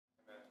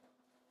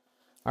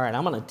All right,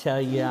 I'm going to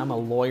tell you, I'm a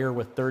lawyer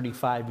with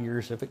 35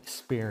 years of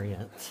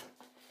experience,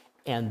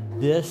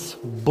 and this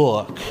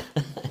book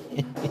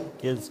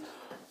is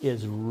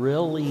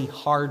really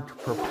hard to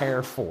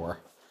prepare for.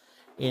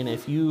 And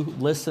if you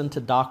listen to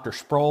Dr.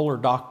 Sproul or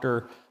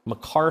Dr.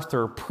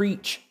 MacArthur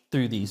preach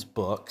through these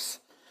books,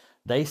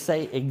 they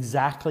say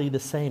exactly the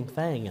same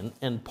thing.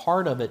 And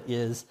part of it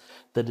is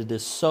that it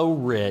is so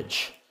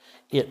rich,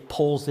 it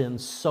pulls in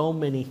so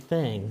many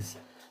things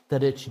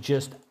that it's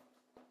just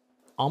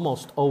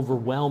almost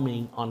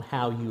overwhelming on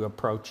how you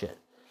approach it.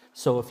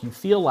 So if you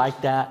feel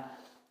like that,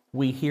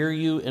 we hear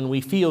you and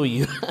we feel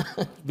you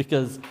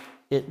because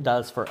it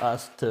does for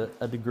us to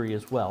a degree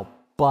as well.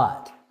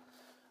 But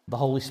the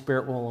Holy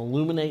Spirit will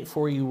illuminate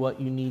for you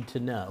what you need to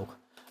know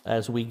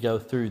as we go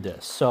through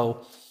this.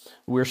 So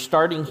we're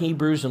starting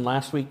Hebrews, and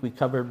last week we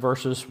covered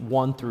verses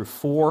 1 through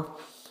 4.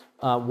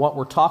 What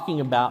we're talking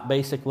about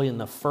basically in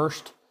the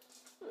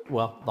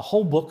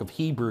whole book of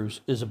Hebrews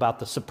is about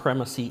the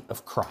supremacy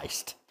of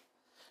Christ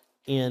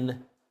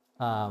in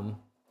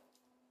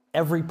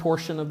every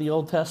portion of the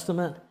Old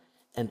Testament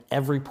and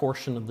every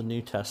portion of the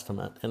New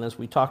Testament. And as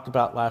we talked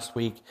about last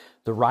week,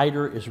 the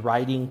writer is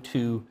writing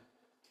to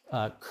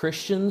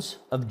Christians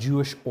of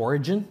Jewish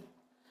origin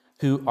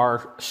who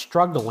are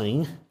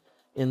struggling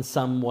in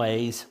some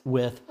ways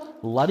with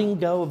letting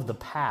go of the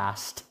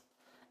past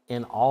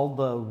and all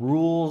the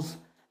rules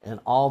and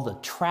all the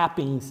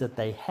trappings that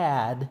they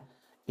had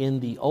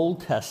in the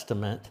Old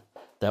Testament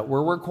that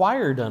were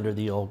required under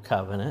the Old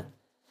Covenant,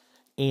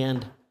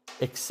 and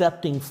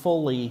accepting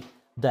fully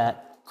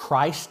that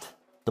Christ,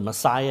 the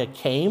Messiah,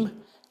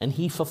 came and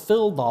he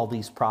fulfilled all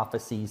these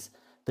prophecies.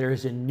 There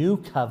is a new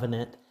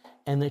covenant,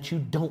 and that you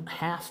don't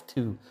have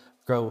to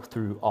go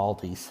through all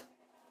these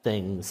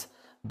things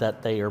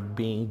that they are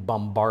being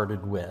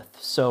bombarded with.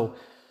 So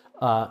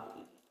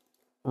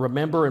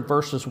remember in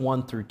verses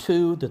 1 through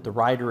 2 that the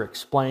writer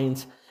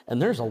explains,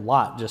 and there's a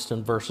lot just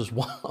in verses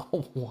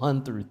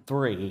 1 through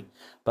 3,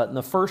 but in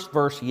the first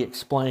verse he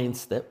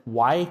explains that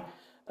why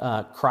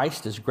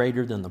Christ is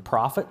greater than the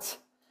prophets.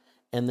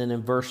 And then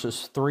in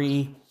verses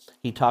 3,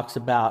 he talks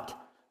about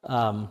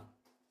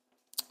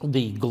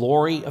the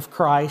glory of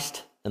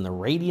Christ and the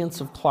radiance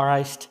of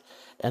Christ,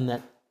 and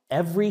that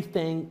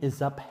everything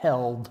is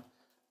upheld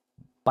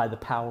by the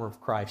power of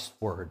Christ's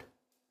word.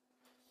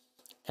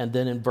 And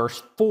then in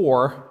verse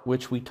 4,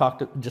 which we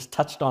just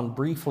touched on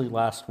briefly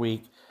last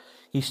week,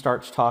 he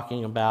starts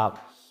talking about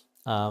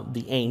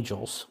the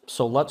angels.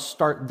 So let's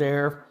start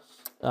there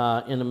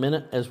in a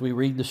minute as we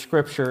read the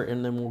scripture,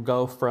 and then we'll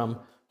go from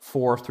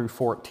 4 through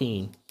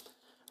 14.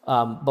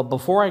 But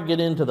before I get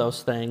into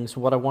those things,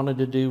 what I wanted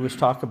to do was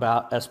talk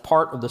about, as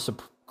part of the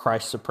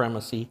Christ's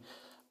supremacy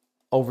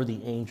over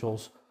the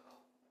angels,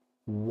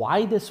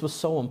 why this was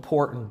so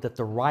important that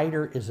the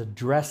writer is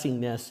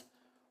addressing this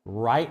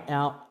right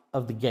out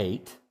of the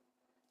gate.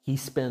 He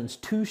spends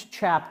 2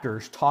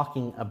 chapters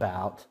talking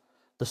about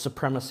the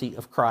supremacy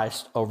of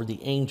Christ over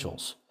the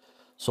angels.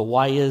 So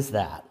why is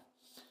that?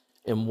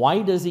 And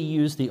why does he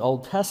use the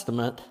Old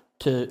Testament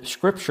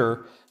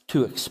scripture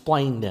to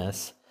explain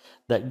this?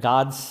 That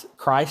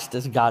Christ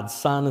as God's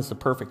Son is the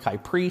perfect high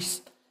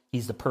priest.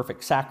 He's the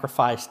perfect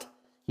sacrifice.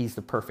 He's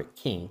the perfect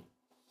king.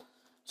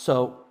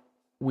 So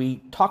we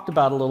talked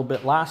about a little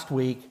bit last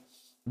week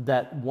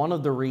that one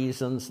of the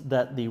reasons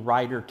that the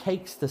writer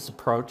takes this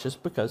approach is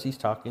because he's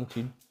talking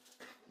to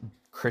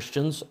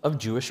Christians of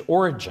Jewish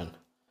origin.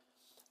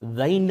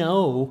 They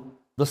know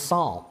the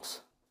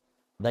Psalms.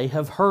 They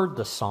have heard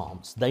the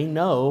Psalms. They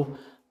know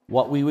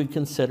what we would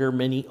consider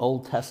many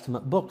Old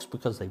Testament books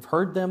because they've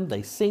heard them,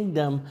 they sing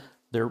them,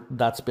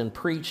 that's been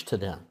preached to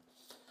them.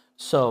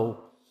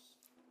 So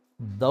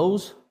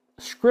those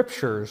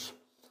scriptures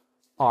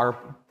are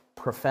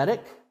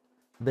prophetic.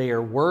 They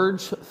are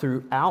words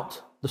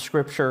throughout the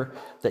scripture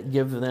that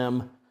give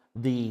them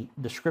the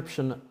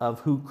description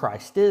of who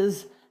Christ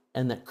is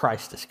and that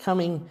Christ is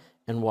coming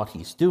and what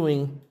he's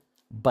doing,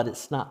 but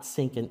it's not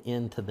sinking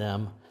into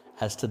them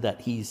as to that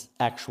he's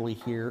actually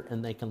here,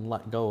 and they can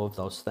let go of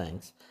those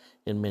things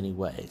in many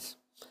ways.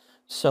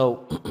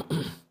 So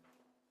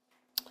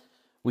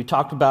we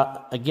talked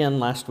about, again,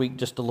 last week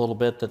just a little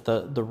bit, that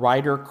the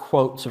writer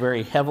quotes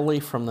very heavily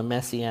from the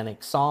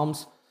Messianic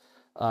Psalms,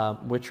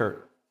 which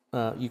are,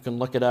 you can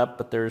look it up,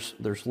 but there's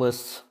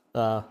lists,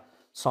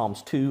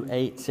 Psalms 2,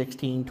 8,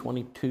 16,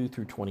 22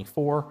 through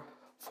 24,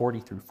 40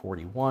 through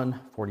 41,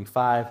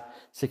 45,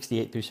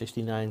 68 through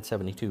 69,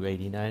 72,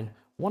 89,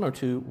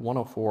 102,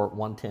 104,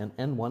 110,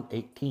 and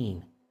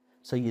 118.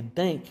 So you'd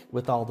think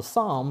with all the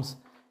Psalms,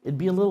 it'd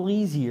be a little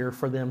easier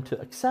for them to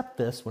accept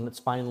this when it's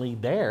finally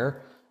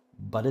there,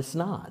 but it's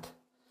not.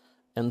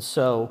 And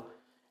so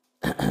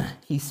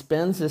he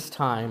spends his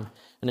time,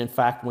 and in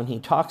fact, when he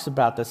talks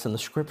about this in the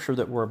scripture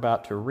that we're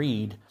about to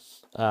read,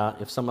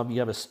 if some of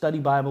you have a study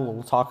Bible,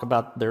 we'll talk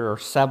about, there are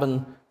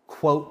 7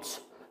 quotes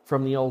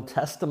from the Old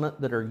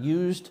Testament that are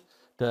used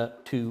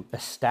to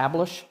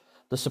establish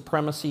the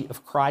supremacy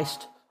of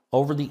Christ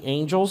over the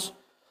angels.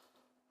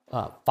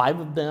 5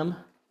 of them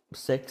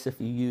 6 if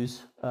you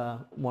use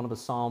one of the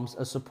Psalms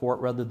as support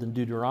rather than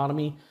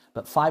Deuteronomy,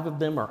 but 5 of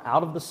them are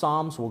out of the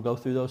Psalms. We'll go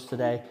through those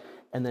today.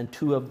 And then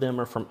 2 of them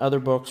are from other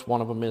books.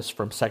 One of them is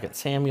from 2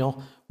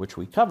 Samuel, which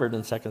we covered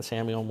in 2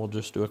 Samuel, and we'll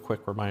just do a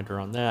quick reminder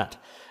on that.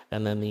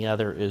 And then the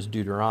other is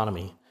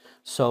Deuteronomy.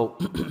 So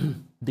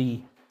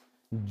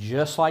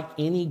just like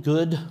any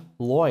good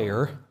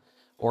lawyer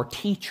or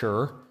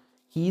teacher,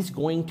 he's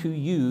going to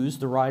use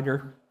the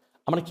writer.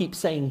 I'm going to keep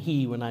saying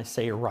he when I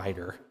say a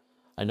writer.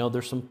 I know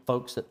there's some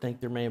folks that think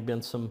there may have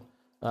been some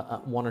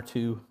 1 or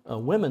 2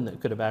 women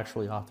that could have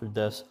actually authored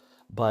this,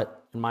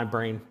 but in my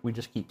brain, we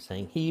just keep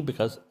saying he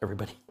because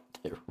everybody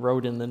that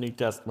wrote in the New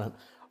Testament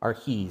are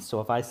he.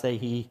 So if I say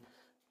he,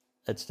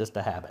 it's just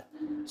a habit.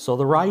 So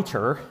the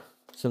writer,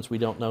 since we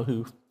don't know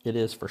who it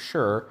is for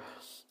sure,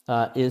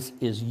 is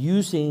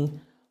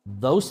using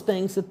those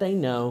things that they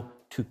know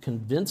to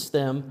convince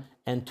them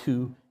and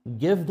to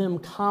give them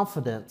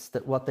confidence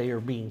that what they are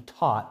being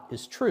taught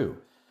is true.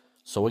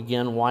 So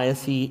again, why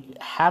is he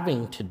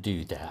having to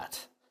do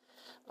that?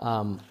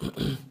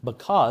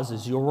 Because,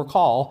 as you'll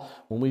recall,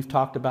 when we've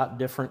talked about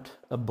different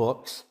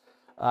books,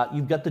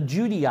 you've got the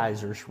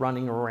Judaizers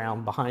running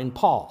around behind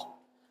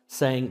Paul,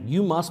 saying,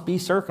 you must be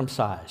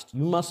circumcised,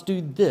 you must do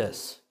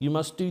this, you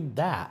must do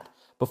that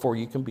before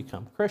you can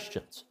become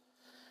Christians.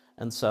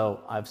 And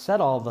so I've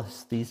said all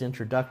these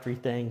introductory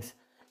things,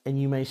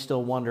 and you may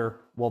still wonder,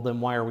 well, then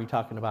why are we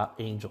talking about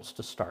angels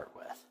to start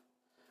with?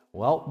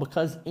 Well,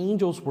 because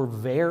angels were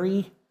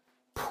very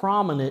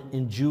prominent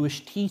in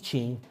Jewish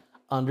teaching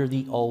under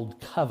the Old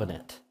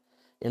Covenant.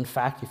 In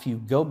fact, if you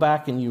go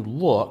back and you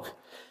look,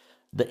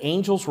 the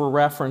angels were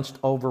referenced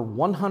over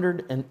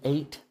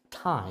 108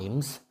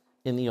 times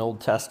in the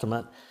Old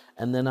Testament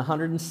and then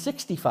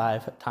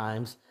 165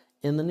 times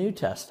in the New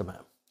Testament.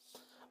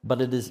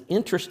 But it is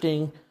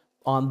interesting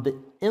on the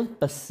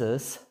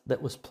emphasis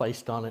that was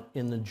placed on it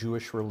in the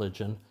Jewish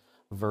religion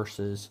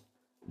versus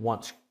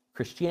once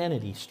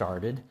Christianity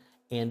started,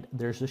 and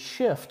there's a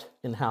shift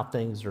in how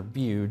things are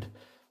viewed,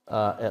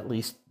 at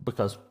least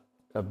because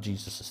of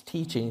Jesus'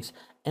 teachings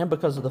and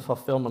because of the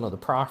fulfillment of the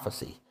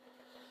prophecy.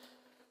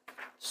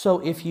 So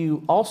if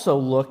you also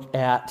look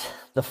at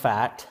the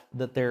fact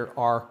that there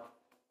are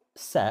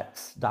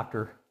sects,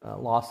 Dr.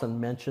 Lawson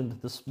mentioned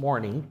this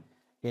morning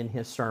in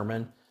his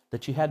sermon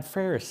that you had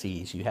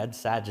Pharisees, you had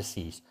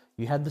Sadducees,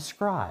 you had the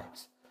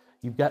scribes.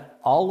 You've got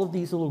all of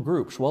these little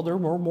groups. Well, there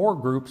were more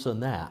groups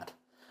than that.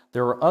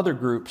 There are other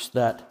groups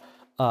that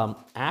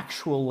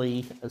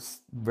actually,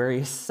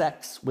 various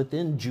sects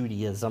within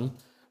Judaism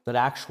that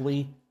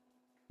actually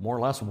more or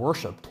less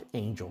worshiped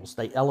angels.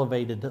 They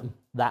elevated them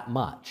that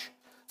much.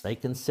 They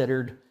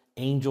considered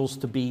angels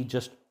to be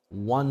just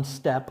one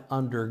step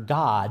under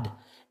God,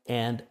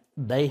 and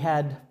they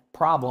had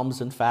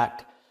problems. In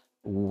fact,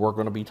 we're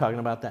going to be talking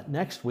about that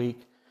next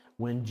week.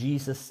 When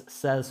Jesus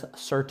says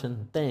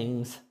certain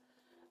things,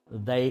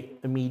 they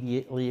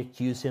immediately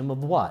accuse him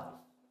of what?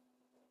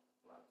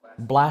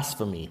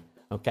 Blasphemy,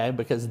 okay?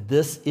 Because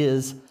this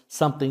is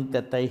something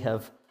that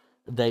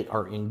they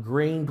are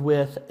ingrained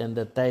with, and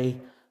that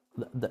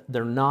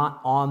they're not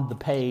on the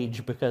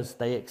page because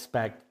they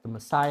expect the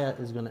Messiah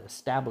is going to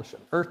establish an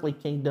earthly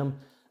kingdom.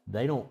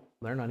 They're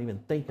not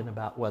even thinking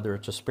about whether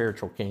it's a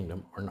spiritual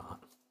kingdom or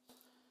not.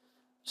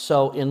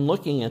 So in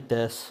looking at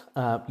this,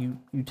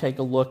 you take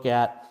a look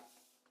at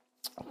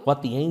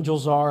what the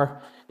angels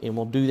are, and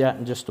we'll do that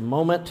in just a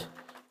moment.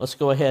 Let's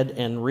go ahead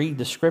and read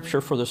the scripture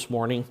for this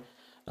morning.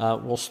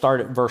 We'll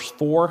start at verse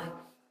 4.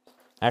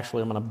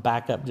 Actually, I'm going to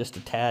back up just a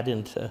tad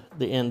into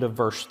the end of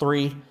verse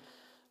 3.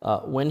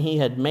 When he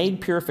had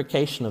made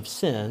purification of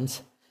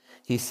sins,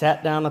 he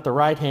sat down at the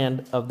right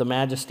hand of the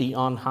Majesty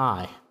on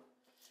high,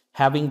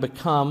 having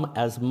become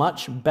as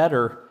much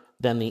better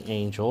than the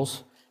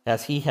angels,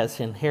 as he has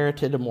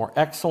inherited a more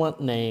excellent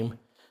name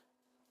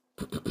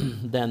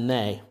than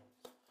they.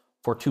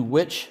 For to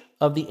which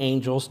of the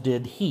angels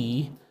did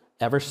he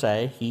ever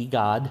say, he,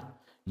 God,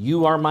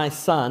 you are my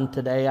son,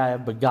 today I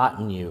have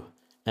begotten you.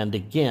 And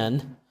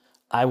again,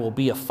 I will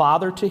be a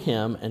father to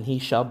him, and he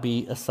shall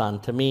be a son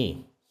to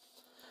me.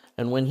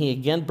 And when he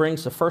again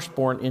brings the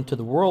firstborn into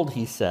the world,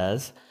 he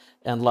says,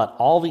 and let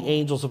all the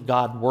angels of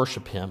God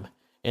worship him.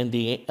 And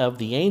of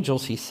the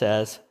angels, he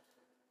says,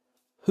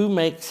 who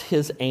makes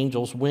his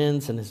angels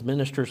winds and his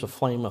ministers a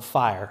flame of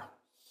fire?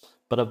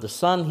 But of the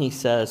Son, he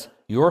says,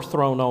 your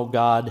throne, O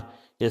God,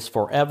 is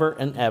forever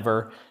and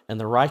ever, and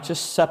the righteous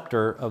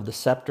scepter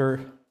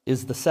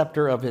is the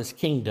scepter of his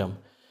kingdom.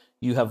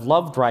 You have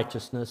loved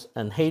righteousness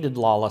and hated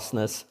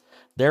lawlessness.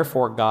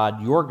 Therefore,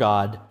 God, your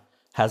God,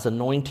 has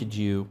anointed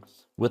you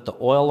with the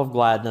oil of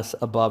gladness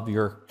above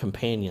your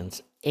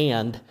companions.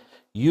 And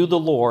you, the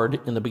Lord,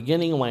 in the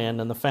beginning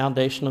land and the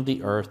foundation of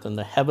the earth, and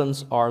the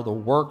heavens are the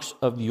works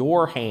of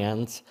your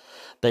hands.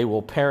 They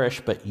will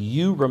perish, but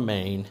you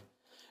remain,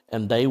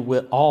 and they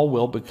all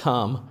will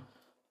become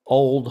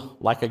old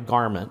like a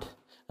garment.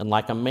 And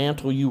like a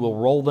mantle you will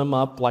roll them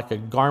up, like a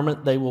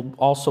garment they will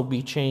also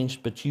be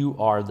changed, but you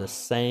are the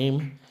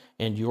same,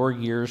 and your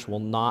years will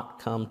not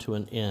come to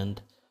an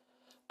end.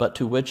 But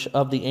to which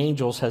of the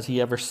angels has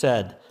he ever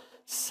said,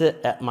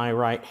 sit at my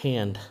right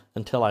hand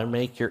until I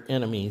make your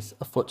enemies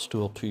a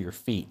footstool to your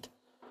feet.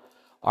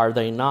 Are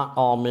they not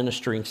all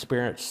ministering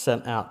spirits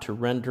sent out to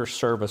render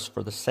service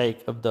for the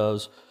sake of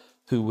those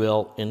who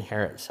will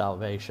inherit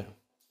salvation?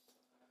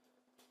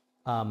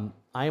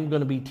 I am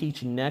going to be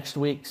teaching next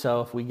week,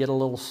 so if we get a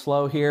little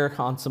slow here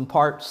on some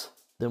parts,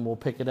 then we'll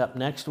pick it up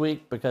next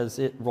week because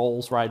it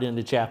rolls right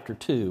into chapter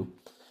 2.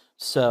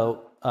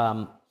 So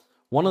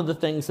one of the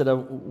things that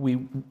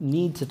we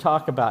need to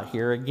talk about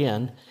here,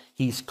 again,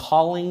 he's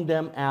calling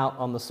them out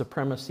on the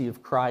supremacy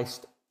of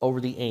Christ over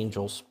the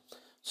angels.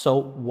 So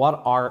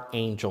what are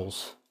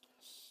angels?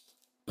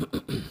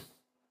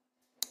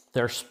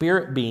 They're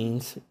spirit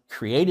beings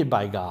created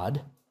by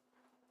God,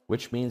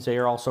 which means they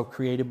are also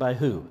created by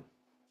who?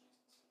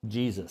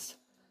 Jesus,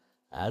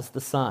 as the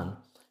Son.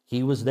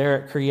 He was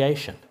there at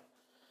creation.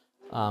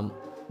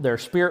 They're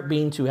spirit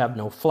beings who have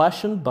no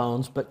flesh and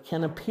bones, but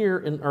can appear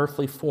in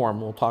earthly form.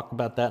 We'll talk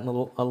about that in a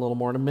little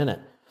more in a minute.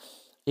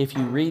 If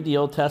you read the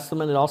Old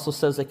Testament, it also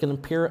says they can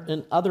appear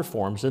in other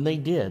forms, and they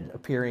did,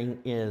 appearing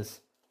as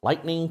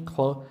lightning,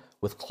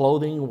 with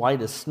clothing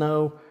white as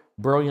snow,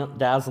 brilliant,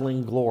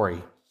 dazzling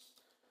glory.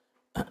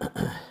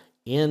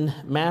 In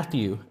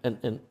Matthew,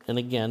 and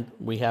again,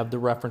 we have the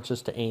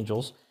references to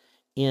angels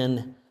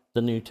in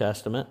the New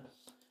Testament.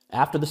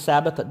 After the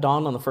Sabbath at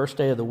dawn on the first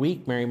day of the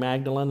week, Mary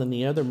Magdalene and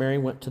the other Mary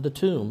went to the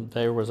tomb.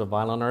 There was a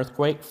violent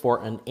earthquake,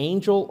 for an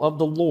angel of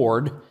the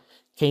Lord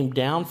came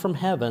down from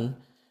heaven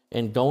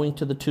and going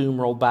to the tomb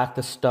rolled back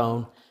the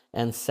stone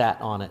and sat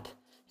on it.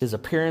 His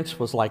appearance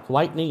was like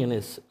lightning and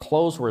his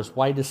clothes were as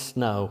white as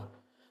snow.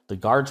 The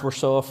guards were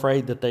so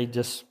afraid that they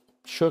just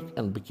shook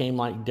and became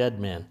like dead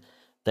men.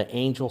 The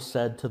angel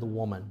said to the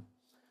woman.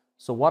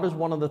 So what is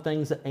one of the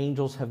things that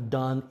angels have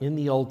done in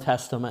the Old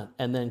Testament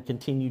and then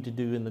continue to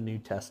do in the New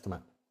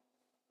Testament?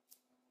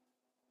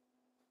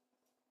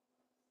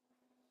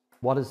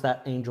 What is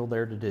that angel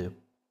there to do?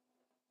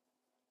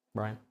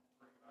 Brian?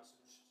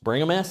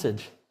 Bring a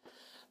message.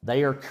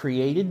 They are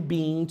created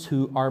beings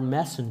who are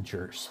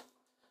messengers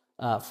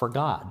for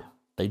God.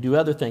 They do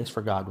other things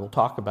for God. We'll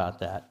talk about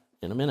that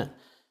in a minute.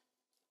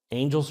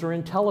 Angels are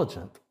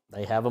intelligent.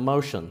 They have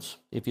emotions.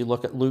 If you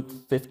look at Luke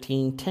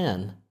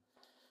 15:10,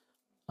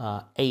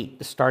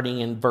 8, starting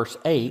in verse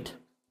 8,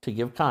 to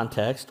give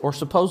context, or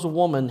suppose a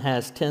woman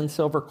has 10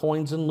 silver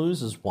coins and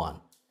loses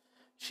one.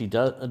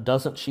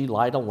 Doesn't she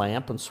light a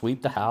lamp and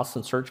sweep the house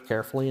and search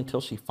carefully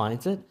until she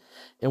finds it?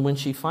 And when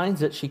she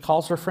finds it, she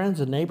calls her friends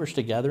and neighbors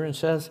together and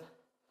says,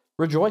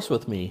 "Rejoice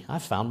with me, I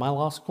found my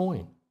lost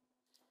coin."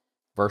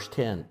 Verse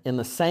 10, in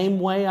the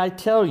same way I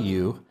tell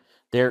you,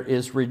 there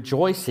is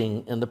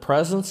rejoicing in the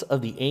presence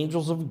of the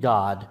angels of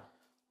God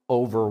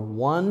over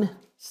one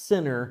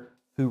sinner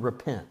who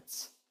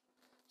repents.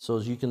 So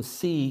as you can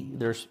see,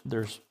 there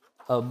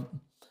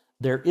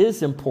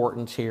is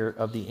importance here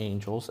of the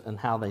angels and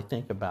how they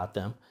think about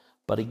them.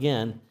 But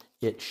again,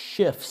 it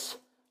shifts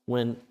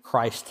when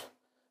Christ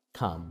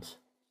comes.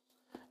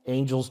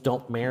 Angels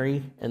don't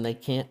marry and they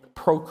can't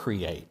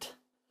procreate.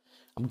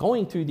 I'm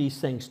going through these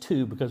things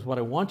too because what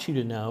I want you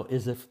to know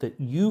is if that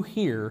you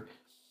hear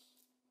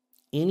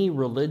any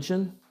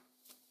religion,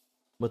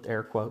 with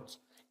air quotes,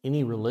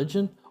 any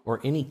religion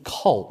or any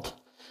cult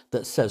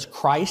that says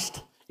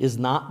Christ is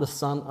not the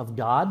Son of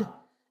God,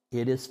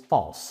 it is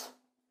false.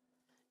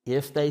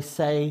 If they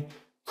say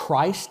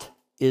Christ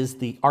is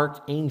the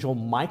Archangel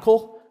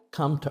Michael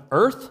come to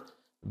earth,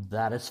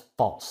 that is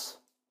false.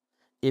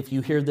 If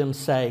you hear them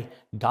say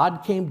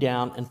God came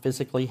down and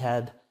physically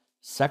had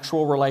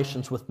sexual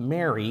relations with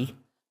Mary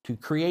to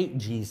create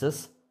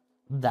Jesus,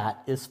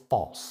 that is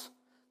false.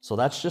 So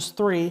that's just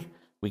 3.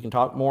 We can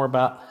talk more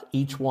about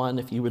each one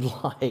if you would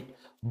like,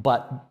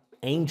 but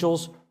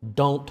angels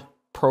don't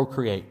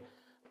procreate.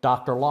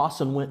 Dr.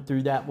 Lawson went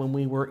through that when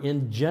we were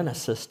in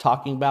Genesis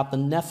talking about the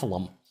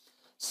Nephilim.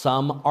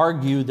 Some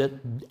argue that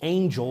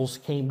angels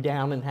came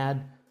down and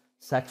had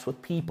sex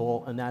with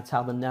people, and that's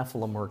how the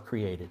Nephilim were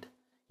created.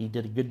 He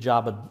did a good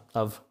job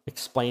of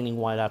explaining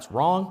why that's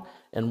wrong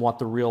and what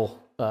the real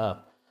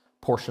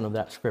portion of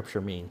that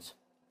scripture means.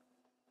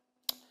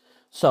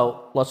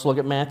 So let's look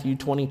at Matthew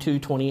 22,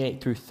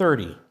 28 through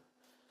 30.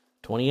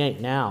 28,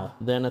 now,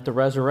 then at the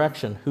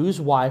resurrection,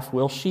 whose wife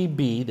will she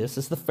be? This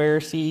is the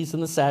Pharisees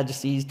and the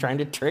Sadducees trying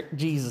to trick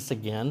Jesus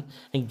again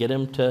and get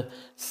him to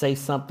say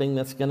something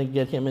that's going to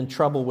get him in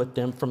trouble with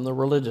them from the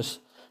religious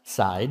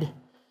side.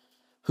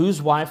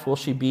 Whose wife will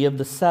she be of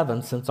the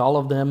 7, since all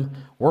of them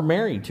were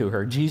married to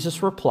her?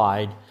 Jesus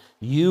replied,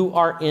 you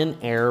are in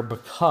error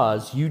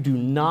because you do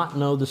not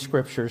know the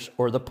scriptures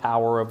or the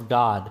power of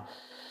God.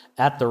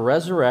 At the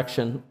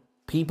resurrection,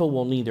 people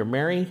will neither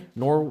marry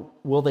nor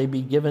will they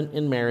be given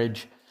in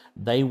marriage.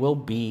 They will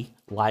be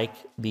like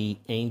the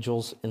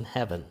angels in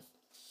heaven.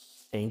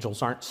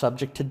 Angels aren't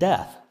subject to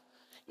death.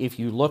 If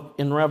you look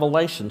in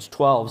Revelations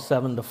 12,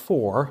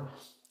 7-4,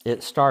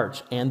 it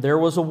starts, and there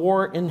was a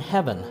war in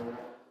heaven.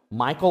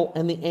 Michael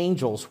and the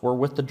angels were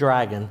with the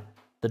dragon.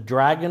 The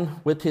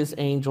dragon with his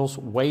angels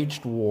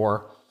waged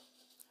war,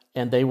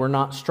 and they were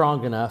not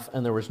strong enough,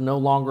 and there was no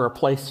longer a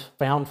place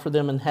found for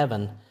them in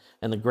heaven.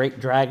 And the great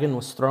dragon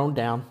was thrown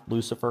down,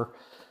 Lucifer,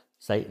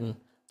 Satan,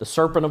 the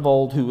serpent of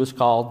old, who was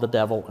called the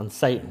devil and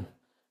Satan,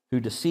 who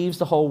deceives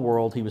the whole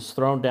world. He was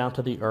thrown down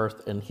to the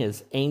earth, and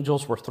his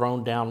angels were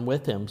thrown down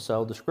with him.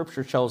 So the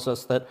scripture shows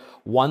us that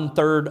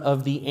 1/3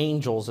 of the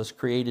angels as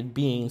created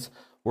beings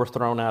were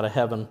thrown out of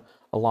heaven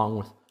along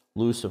with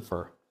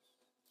Lucifer.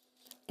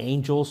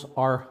 Angels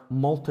are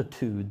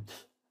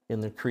multitudes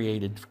in the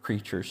created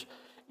creatures.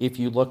 If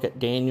you look at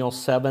Daniel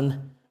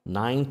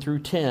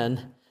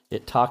 7:9-10,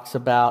 it talks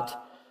about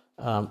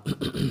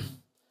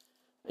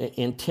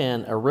in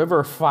 10, a river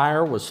of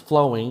fire was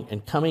flowing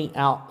and coming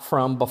out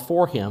from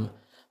before him.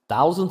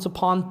 Thousands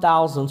upon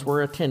thousands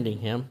were attending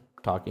him,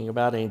 talking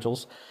about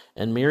angels,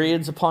 and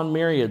myriads upon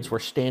myriads were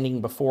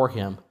standing before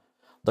him.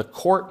 The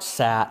court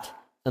sat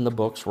and the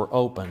books were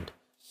opened.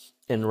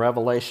 In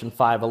Revelation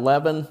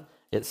 5:11,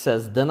 it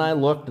says, then I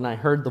looked and I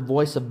heard the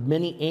voice of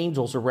many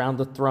angels around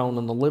the throne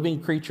and the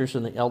living creatures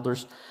and the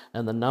elders,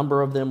 and the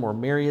number of them were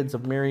myriads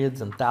of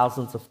myriads and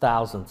thousands of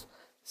thousands,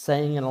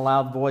 saying in a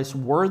loud voice,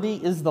 worthy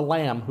is the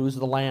Lamb. Who's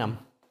the Lamb?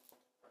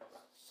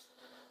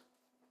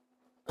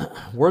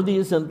 Worthy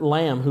is the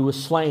Lamb who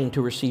was slain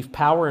to receive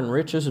power and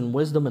riches and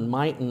wisdom and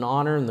might and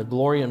honor and the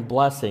glory and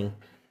blessing.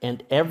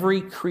 And every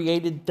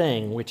created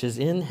thing which is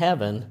in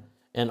heaven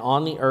and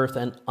on the earth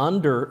and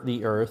under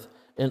the earth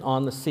and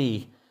on the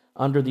sea.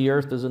 Under the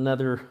earth is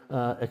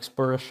another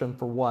expression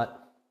for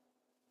what?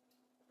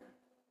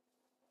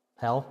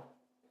 Hell.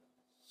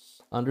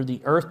 Under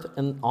the earth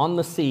and on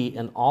the sea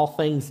and all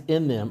things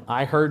in them,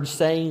 I heard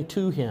saying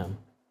to him,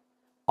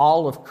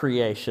 all of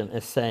creation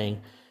is saying,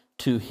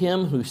 to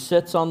him who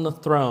sits on the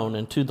throne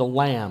and to the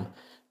Lamb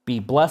be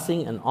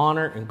blessing and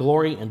honor and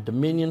glory and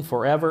dominion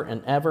forever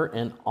and ever.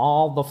 And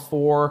all the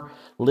four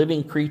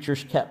living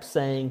creatures kept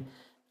saying,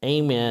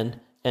 amen.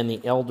 And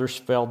the elders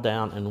fell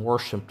down and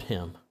worshiped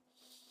him.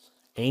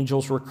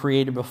 Angels were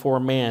created before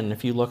man.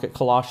 If you look at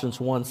Colossians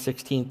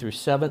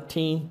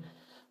 1:16-17,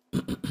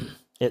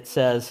 it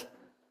says,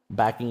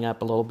 backing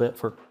up a little bit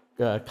for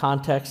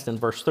context in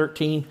verse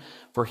 13,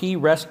 for he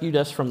rescued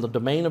us from the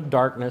domain of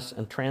darkness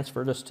and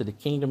transferred us to the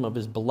kingdom of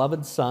his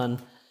beloved Son,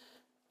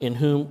 in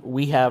whom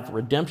we have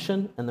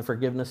redemption and the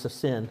forgiveness of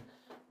sin.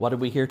 What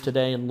did we hear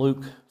today in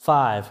Luke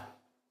 5?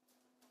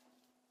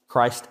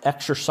 Christ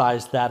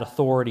exercised that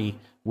authority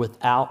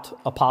without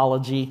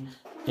apology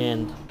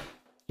and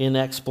in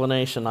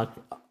explanation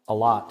a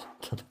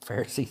lot to the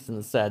Pharisees and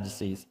the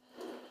Sadducees.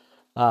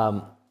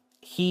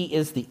 He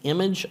is the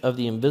image of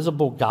the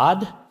invisible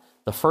God,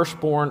 the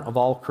firstborn of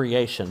all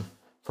creation.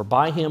 For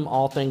by him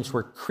all things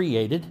were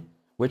created,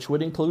 which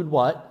would include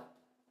what?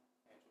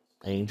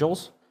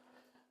 Angels.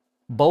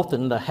 Both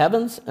in the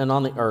heavens and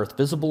on the earth,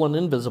 visible and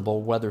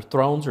invisible, whether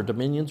thrones or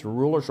dominions or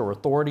rulers or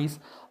authorities,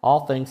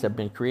 all things have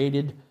been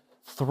created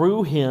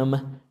through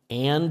him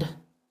and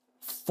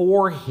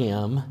for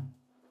him.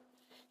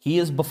 He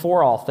is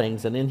before all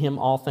things, and in him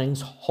all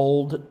things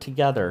hold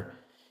together.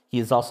 He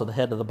is also the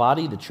head of the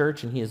body, the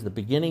church, and he is the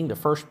beginning, the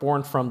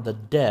firstborn from the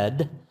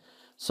dead,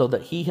 so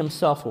that he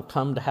himself will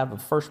come to have the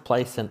first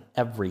place in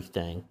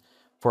everything.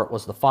 For it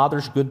was the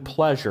Father's good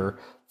pleasure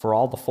for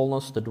all the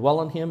fullness to dwell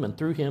in him, and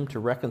through him to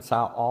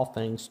reconcile all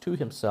things to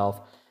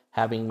himself,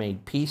 having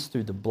made peace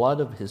through the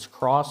blood of his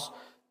cross.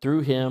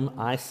 Through him,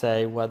 I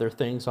say, whether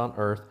things on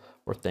earth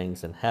or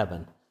things in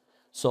heaven.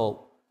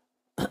 So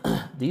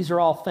these are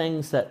all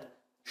things that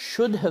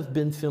should have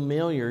been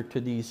familiar to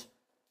these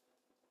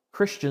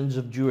Christians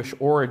of Jewish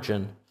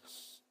origin.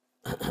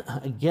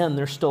 Again,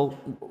 they're still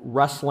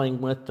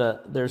wrestling with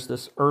there's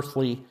this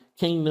earthly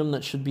kingdom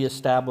that should be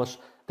established.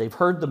 They've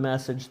heard the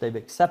message. They've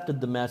accepted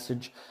the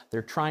message.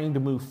 They're trying to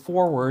move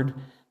forward.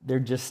 They're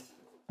just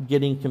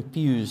getting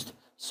confused.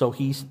 So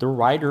the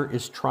writer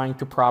is trying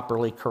to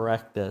properly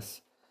correct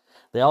this.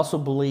 They also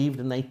believed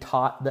and they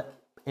taught that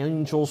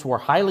angels were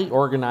highly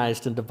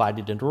organized and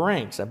divided into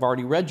ranks. I've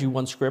already read you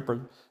one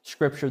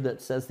scripture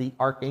that says the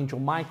archangel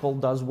Michael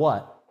does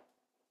what?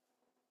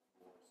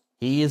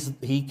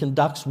 He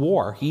conducts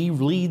war. He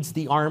leads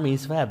the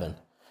armies of heaven.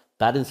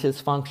 That is his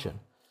function.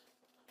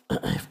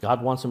 If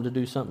God wants him to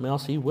do something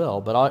else, he will.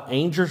 But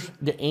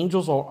the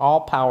angels are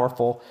all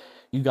powerful.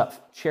 You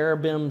got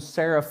cherubims,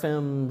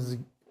 seraphims,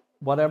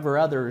 whatever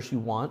others you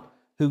want,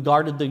 who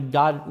guarded the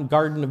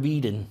Garden of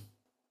Eden.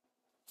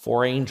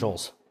 4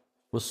 angels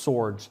with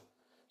swords.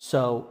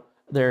 So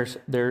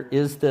there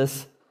is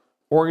this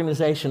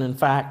organization. In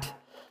fact,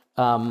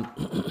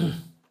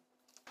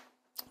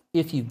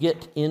 if you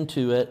get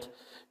into it,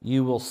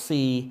 you will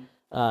see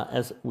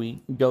as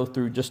we go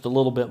through just a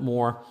little bit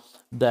more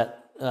that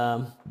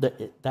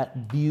that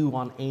view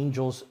on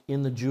angels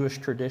in the Jewish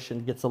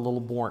tradition gets a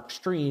little more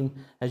extreme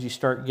as you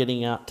start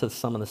getting out to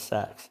some of the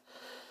sects.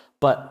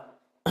 But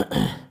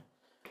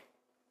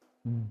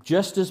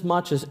just as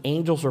much as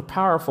angels are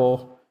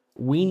powerful,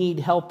 we need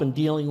help in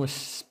dealing with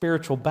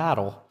spiritual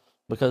battle,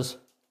 because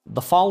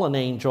the fallen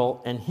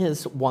angel and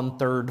his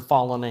 1/3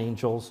 fallen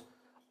angels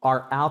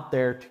are out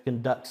there to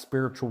conduct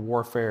spiritual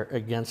warfare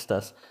against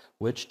us,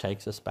 which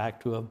takes us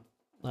back to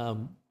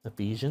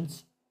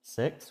Ephesians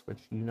 6, which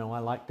I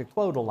like to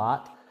quote a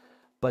lot.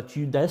 But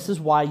this is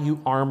why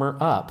you armor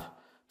up.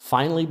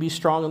 Finally, be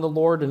strong in the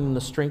Lord and in the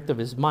strength of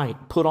his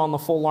might. Put on the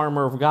full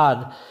armor of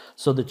God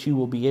so that you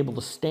will be able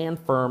to stand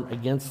firm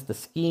against the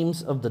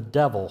schemes of the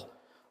devil.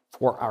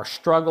 For our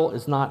struggle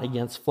is not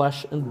against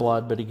flesh and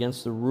blood, but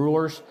against the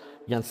rulers,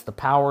 against the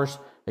powers,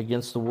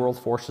 against the world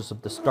forces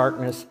of this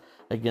darkness,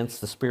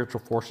 against the spiritual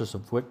forces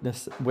of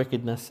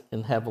wickedness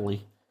in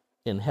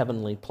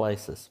heavenly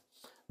places.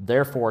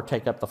 Therefore,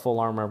 take up the full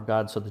armor of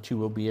God so that you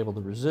will be able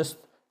to resist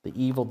the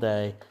evil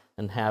day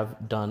and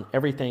have done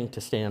everything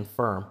to stand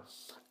firm.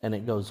 And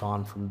it goes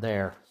on from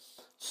there.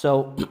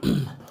 So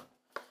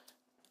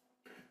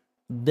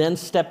then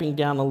stepping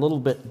down a little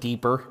bit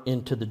deeper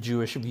into the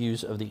Jewish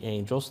views of the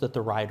angels that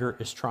the writer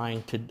is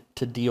trying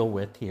to deal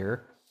with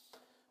here.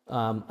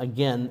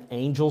 Again,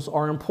 angels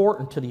are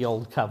important to the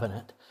Old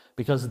Covenant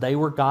because they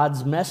were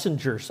God's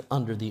messengers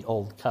under the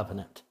Old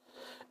Covenant.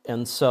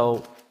 And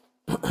so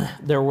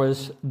there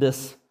was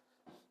this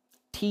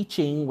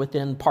teaching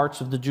within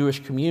parts of the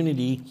Jewish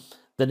community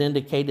that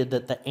indicated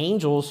that the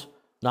angels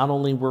not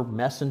only were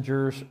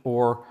messengers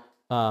or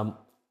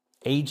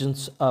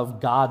agents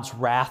of God's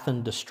wrath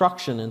and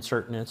destruction in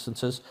certain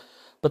instances,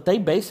 but they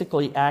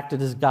basically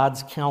acted as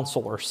God's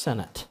council or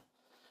senate.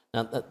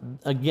 Now,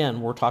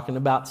 again, we're talking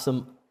about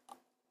some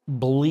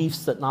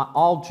beliefs that not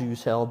all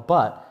Jews held,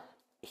 but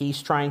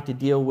he's trying to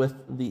deal with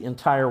the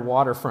entire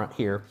waterfront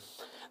here.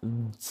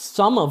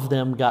 Some of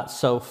them got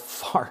so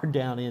far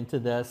down into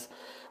this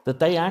that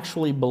they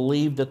actually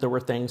believed that there were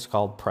things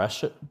called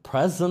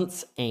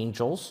presence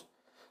angels,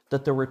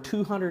 that there were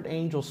 200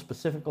 angels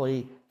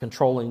specifically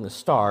controlling the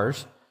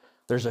stars.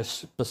 There's a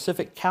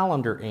specific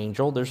calendar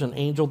angel. There's an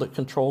angel that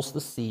controls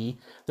the sea.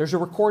 There's a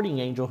recording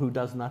angel who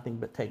does nothing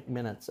but take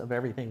minutes of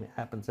everything that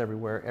happens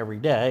everywhere every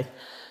day.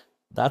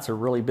 That's a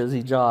really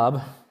busy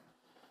job.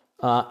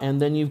 And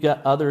then you've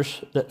got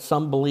others that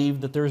some believe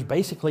that there's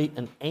basically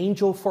an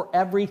angel for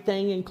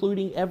everything,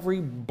 including every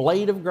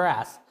blade of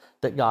grass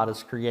that God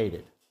has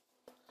created.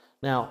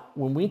 Now,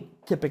 when we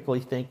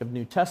typically think of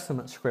New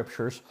Testament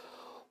scriptures,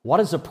 what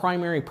is the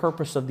primary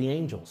purpose of the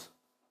angels?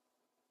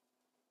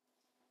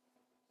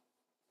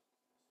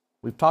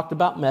 We've talked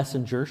about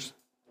messengers,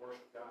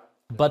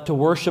 but to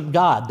worship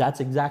God,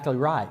 that's exactly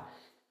right.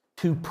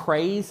 To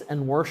praise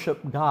and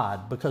worship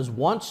God, because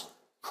once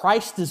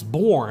Christ is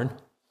born,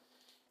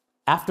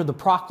 after the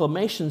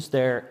proclamations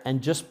there,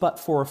 and just but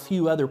for a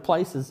few other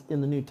places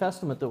in the New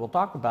Testament that we'll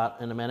talk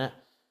about in a minute,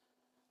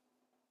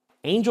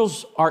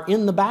 angels are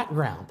in the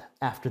background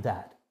after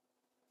that.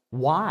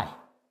 Why?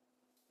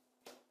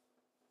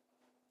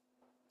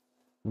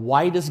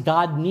 Why does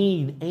God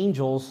need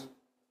angels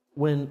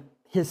when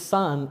his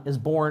son is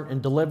born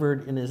and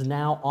delivered and is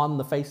now on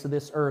the face of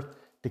this earth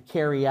to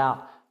carry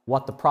out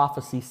what the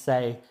prophecies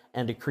say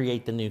and to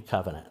create the new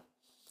covenant?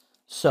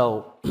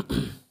 So,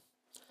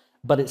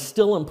 but it's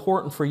still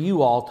important for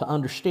you all to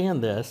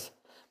understand this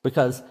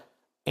because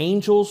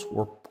angels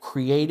were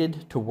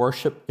created to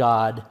worship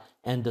God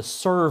and to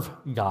serve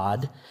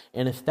God.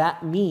 And if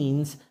that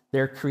means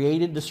they're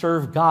created to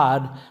serve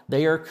God,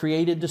 they are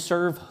created to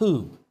serve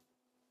who?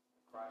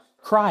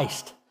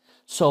 Christ.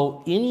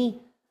 So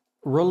any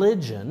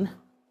religion,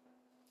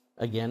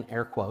 again,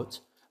 air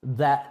quotes,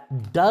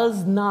 that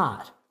does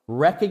not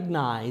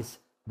recognize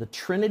the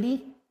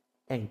Trinity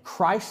and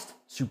Christ's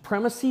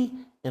supremacy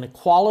and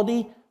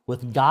equality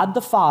with God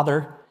the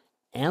Father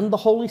and the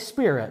Holy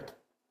Spirit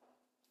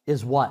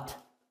is what?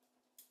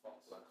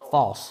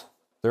 False.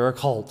 They're a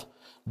cult.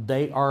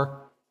 They are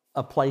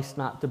a place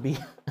not to be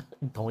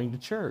going to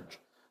church.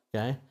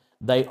 Okay?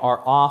 They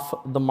are off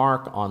the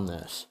mark on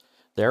this.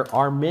 There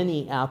are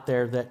many out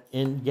there that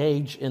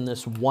engage in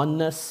this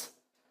oneness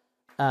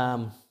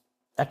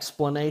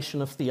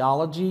explanation of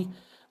theology,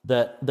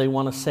 that they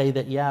want to say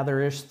that, yeah,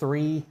 there is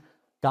three,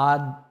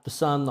 God, the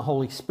Son, the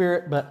Holy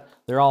Spirit, but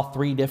they're all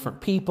three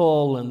different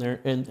people, and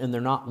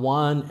they're not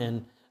one,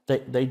 and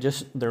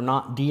they're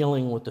not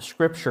dealing with the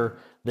Scripture.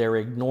 They're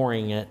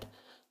ignoring it.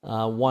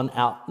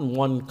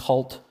 One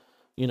cult,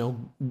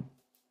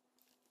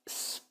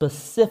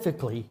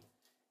 specifically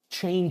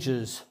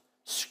changes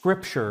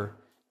Scripture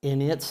in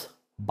its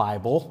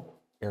Bible,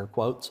 air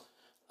quotes,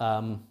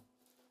 to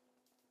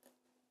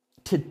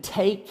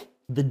take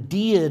the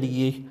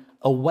deity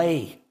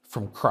away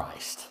from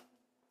Christ.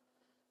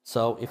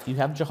 So if you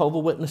have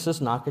Jehovah's Witnesses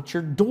knock at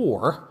your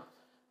door,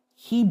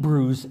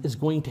 Hebrews is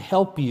going to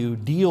help you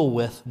deal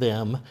with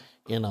them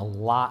in a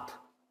lot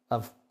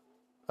of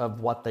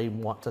what they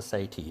want to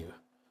say to you.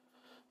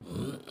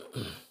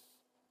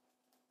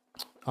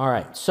 All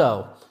right,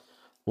 so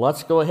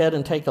let's go ahead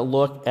and take a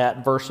look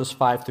at verses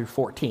 5 through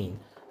 14.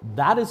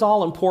 That is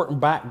all important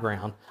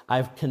background.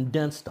 I've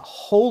condensed a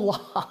whole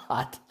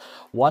lot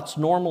what's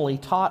normally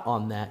taught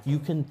on that. You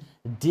can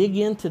dig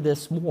into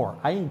this more.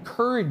 I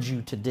encourage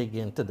you to dig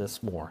into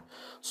this more.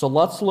 So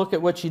let's look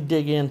at what you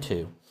dig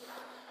into.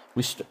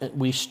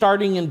 We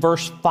starting in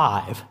verse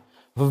 5.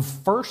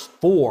 Verse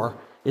 4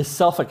 is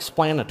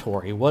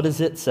self-explanatory. What does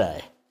it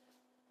say?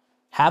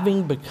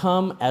 Having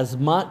become as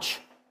much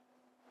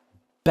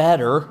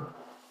better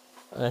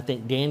I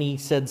think Danny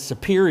said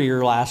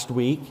superior last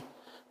week,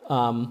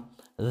 than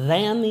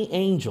the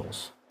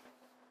angels,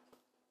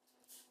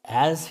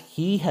 as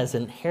he has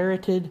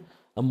inherited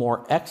a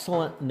more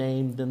excellent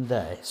name than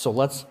they. So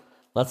let's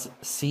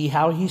see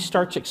how he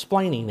starts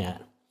explaining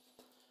that.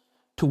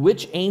 To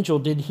which angel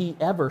did he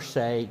ever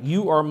say,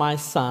 "You are my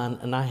son,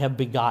 and I have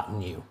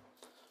begotten you"?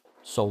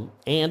 So,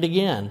 and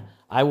again,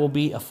 "I will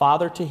be a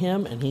father to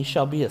him, and he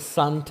shall be a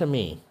son to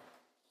me."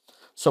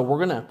 So we're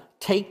going to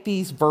take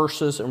these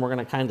verses and we're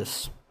going to kind of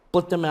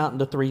split them out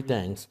into three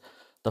things.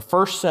 The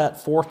first set,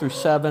 4 through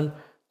 7,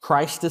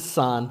 Christ is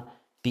son,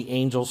 the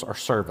angels are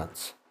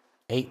servants.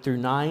 8 through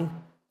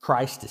 9,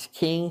 Christ is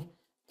king,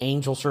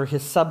 angels are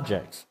his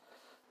subjects.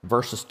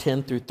 Verses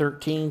 10 through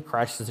 13,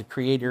 Christ is a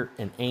creator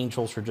and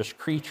angels are just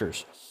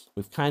creatures.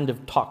 We've kind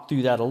of talked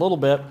through that a little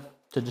bit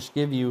to just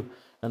give you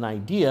an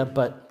idea,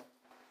 but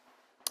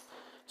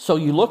so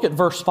you look at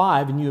verse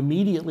 5 and you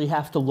immediately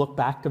have to look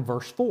back to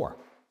verse 4.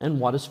 And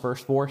what does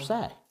verse 4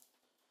 say?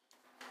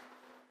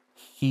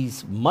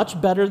 He's much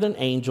better than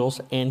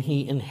angels, and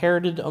he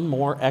inherited a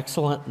more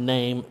excellent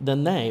name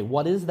than they.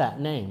 What is that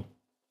name?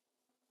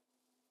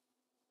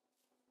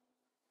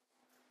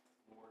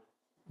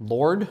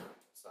 Lord,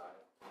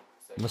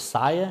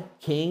 Messiah,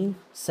 King,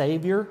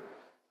 Savior,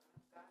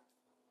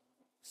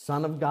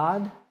 Son of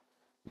God.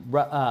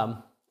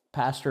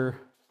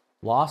 Pastor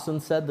Lawson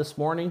said this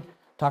morning,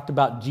 talked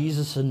about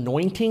Jesus'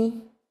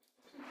 anointing,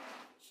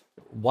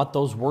 what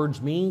those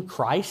words mean,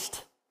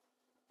 Christ.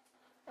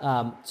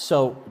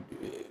 So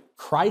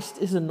Christ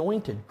is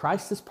anointed.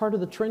 Christ is part of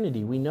the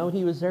Trinity. We know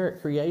he was there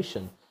at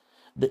creation.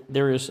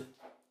 There is,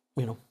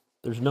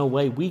 there's no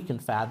way we can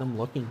fathom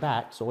looking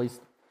back. It's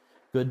always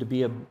good to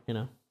be,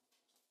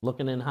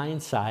 looking in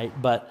hindsight.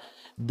 But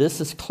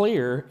this is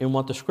clear in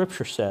what the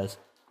Scripture says.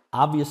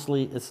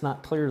 Obviously, it's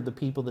not clear to the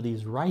people that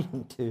he's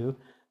writing to.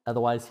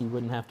 Otherwise, he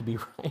wouldn't have to be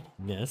writing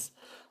this.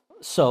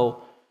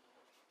 So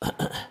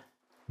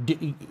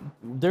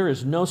there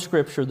is no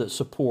Scripture that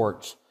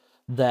supports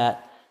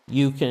that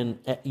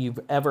you've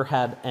ever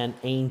had an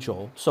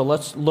angel. So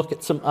let's look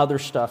at some other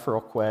stuff real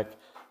quick.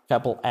 A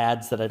couple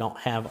ads that I don't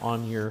have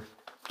on your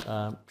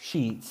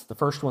sheets. The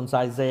first one's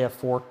Isaiah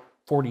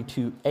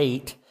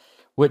 42:8,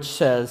 which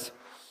says,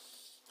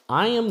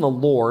 "I am the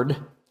Lord,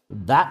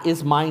 that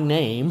is my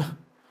name.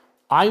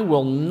 I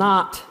will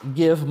not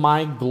give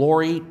my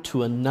glory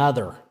to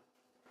another."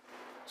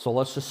 So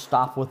let's just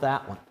stop with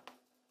that one.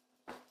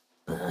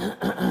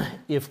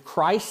 If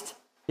Christ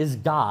is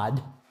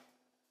God,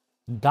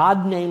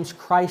 God names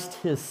Christ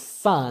his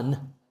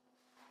son.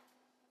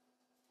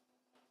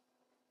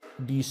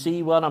 Do you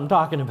see what I'm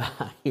talking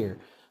about here?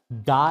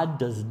 God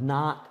does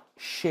not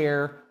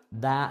share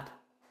that,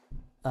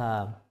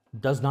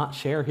 does not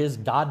share his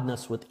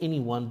godness with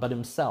anyone but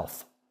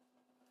himself.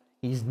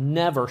 He's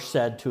never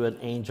said to an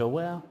angel,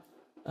 "Well,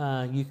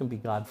 you can be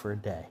God for a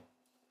day."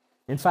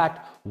 In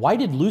fact, why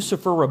did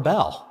Lucifer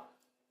rebel?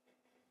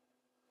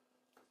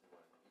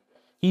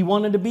 He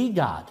wanted to be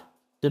God.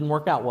 Didn't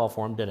work out well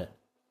for him, did it?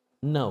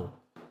 No.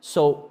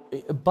 So,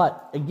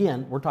 but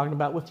again, we're talking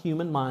about with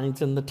human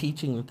minds and the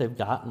teaching that they've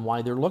got and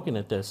why they're looking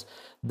at this.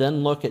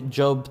 Then look at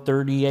Job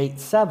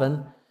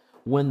 38:7.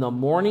 "When the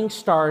morning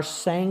stars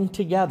sang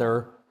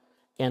together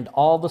and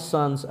all the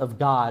sons of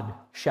God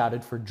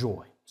shouted for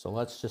joy." So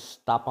let's just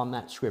stop on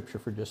that scripture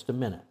for just a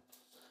minute,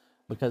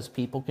 because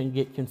people can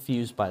get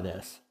confused by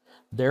this.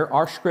 There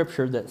are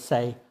scriptures that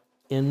say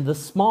in the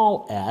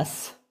small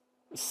s,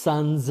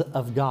 sons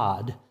of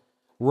God,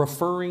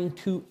 referring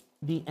to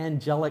the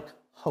angelic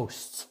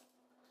hosts.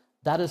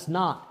 That is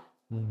not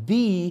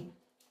the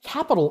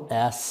capital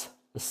S,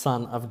 the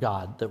Son of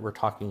God, that we're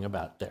talking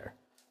about there.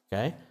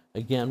 Okay?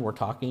 Again, we're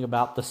talking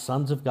about the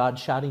sons of God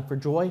shouting for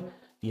joy.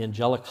 The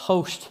angelic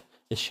host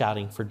is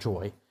shouting for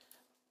joy.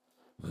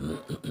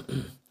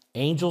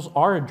 Angels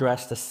are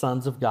addressed as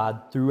sons of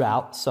God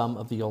throughout some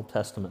of the Old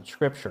Testament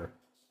scripture,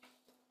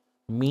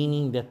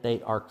 meaning that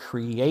they are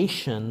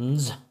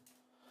creations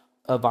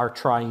of our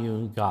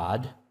triune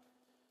God.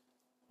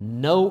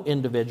 No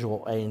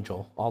individual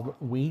angel.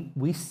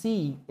 We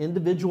see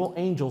individual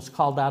angels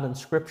called out in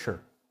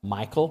Scripture.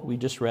 Michael, we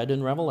just read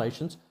in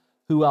Revelations.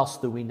 Who else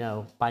do we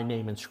know by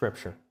name in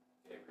Scripture?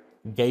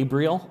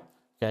 Gabriel.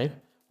 Okay.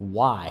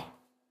 Why?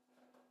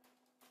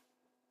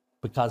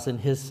 Because in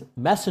his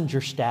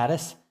messenger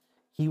status,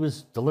 he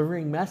was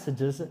delivering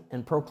messages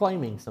and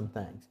proclaiming some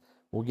things.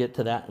 We'll get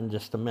to that in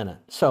just a minute.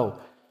 So,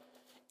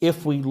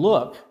 if we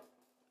look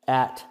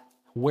at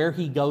where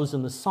he goes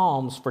in the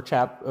Psalms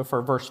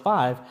for verse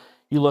 5,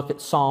 you look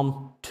at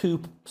Psalm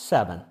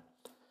 2:7.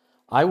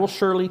 "I will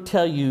surely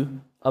tell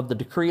you of the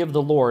decree of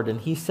the Lord,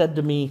 and he said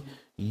to me,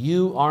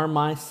 you are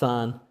my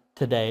son,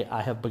 today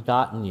I have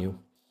begotten you."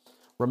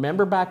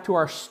 Remember back to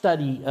our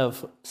study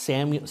of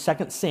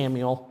 2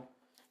 Samuel,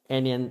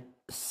 and in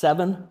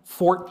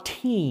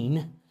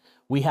 7:14,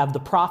 we have the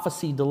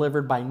prophecy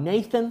delivered by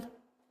Nathan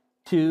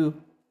to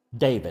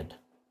David.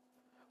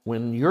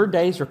 "When your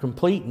days are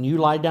complete and you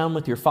lie down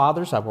with your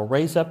fathers, I will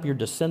raise up your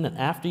descendant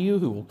after you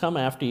who will come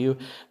after you,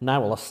 and I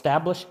will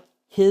establish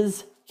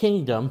his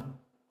kingdom,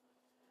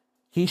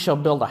 He shall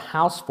build a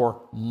house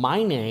for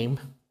my name,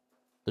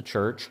 the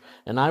church,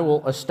 and I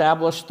will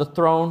establish the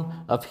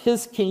throne of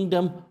his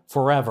kingdom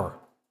forever.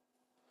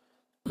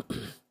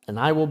 And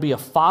I will be a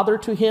father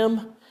to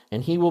him,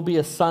 and he will be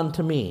a son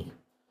to me.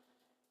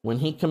 When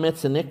he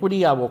commits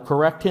iniquity, I will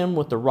correct him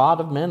with the rod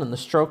of men and the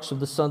strokes of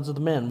the sons of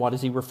the men. What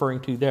is he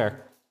referring to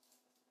there?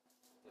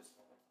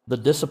 The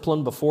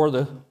discipline before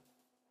the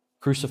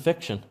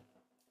crucifixion.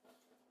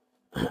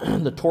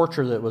 The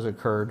torture that was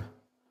occurred.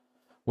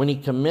 When he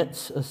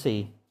commits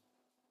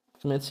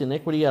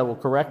iniquity, I will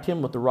correct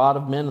him with the rod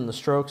of men and the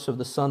strokes of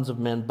the sons of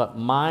men. But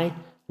my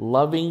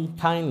loving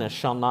kindness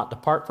shall not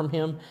depart from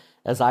him,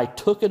 as I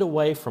took it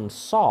away from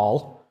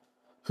Saul,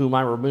 whom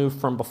I removed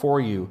from before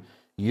you.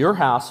 Your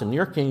house and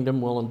your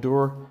kingdom will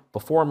endure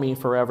before me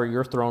forever.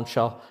 Your throne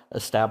shall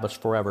establish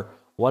forever.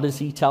 What is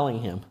he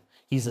telling him?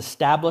 He's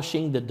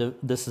establishing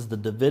this is the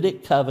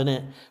Davidic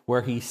covenant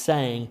where he's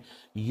saying,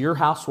 your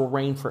house will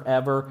reign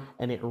forever,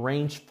 and it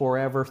reigns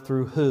forever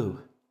through who?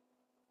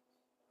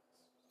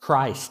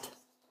 Christ.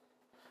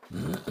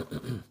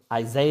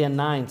 Isaiah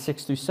 9,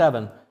 6 through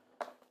 7,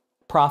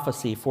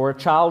 prophecy, for a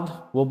child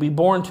will be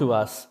born to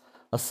us,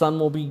 a son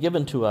will be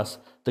given to us.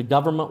 The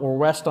government will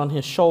rest on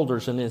his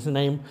shoulders, and his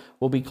name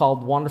will be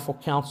called Wonderful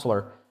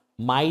Counselor,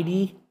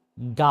 Mighty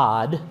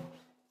God,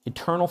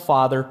 Eternal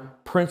Father,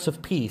 Prince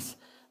of Peace.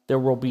 There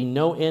will be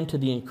no end to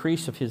the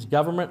increase of his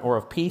government or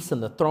of peace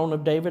in the throne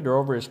of David or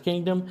over his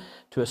kingdom,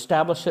 to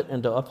establish it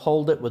and to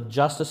uphold it with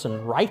justice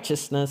and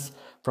righteousness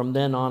from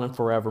then on and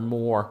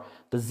forevermore.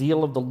 The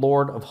zeal of the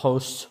Lord of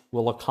hosts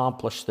will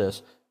accomplish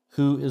this.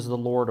 Who is the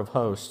Lord of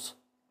hosts?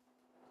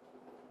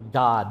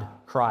 God,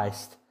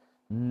 Christ,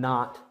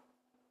 not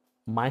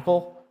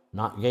Michael,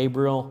 not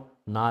Gabriel,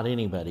 not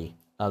anybody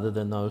other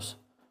than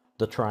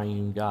the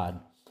triune God.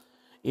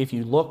 If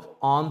you look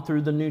on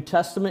through the New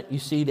Testament, you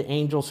see the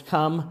angels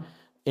come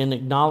in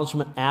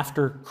acknowledgement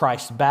after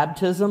Christ's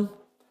baptism.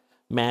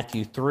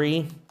 Matthew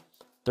 3,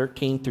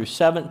 13 through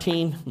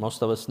 17.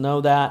 Most of us know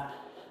that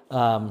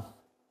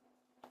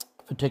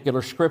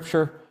particular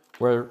scripture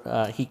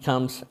where he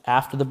comes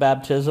after the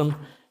baptism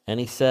and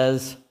he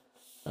says,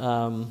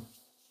 find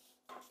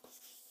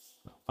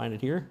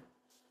it here.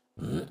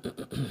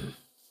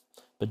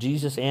 But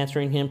Jesus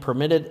answering him,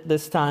 permitted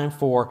this time,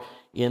 for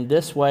in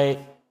this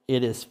way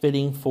it is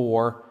fitting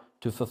for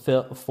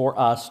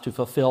us to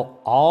fulfill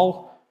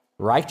all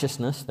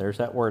righteousness. There's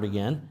that word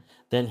again.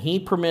 Then he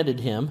permitted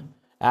him.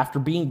 After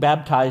being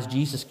baptized,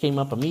 Jesus came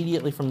up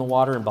immediately from the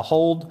water, and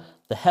behold,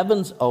 the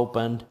heavens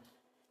opened,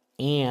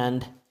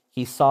 and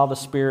he saw the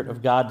Spirit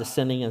of God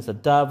descending as a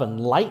dove and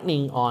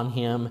lightning on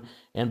him.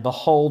 And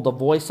behold, a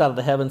voice out of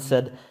the heavens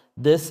said,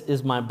 "This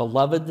is my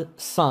beloved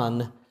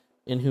Son,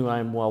 in whom I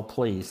am well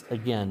pleased."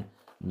 Again,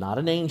 not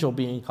an angel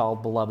being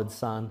called beloved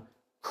Son,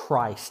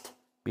 Christ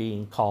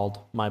being called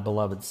my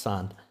beloved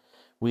Son.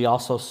 We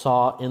also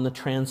saw in the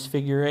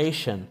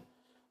Transfiguration.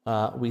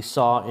 We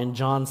saw in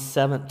John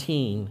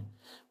 17.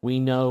 We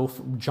know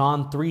from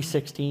John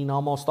 3:16,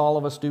 almost all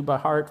of us do by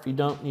heart. If you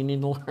don't, you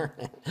need to learn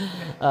it.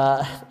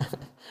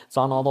 It's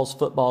on all those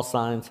football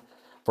signs.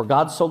 For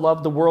God so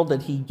loved the world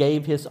that he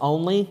gave his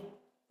only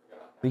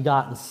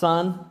begotten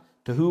Son,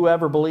 to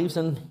whoever believes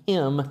in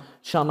him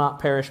shall not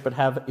perish but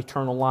have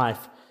eternal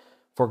life.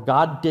 For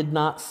God did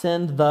not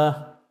send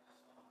the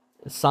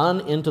Son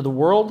into the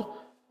world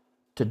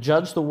to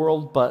judge the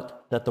world,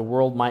 but that the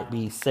world might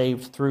be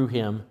saved through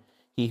him.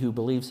 He who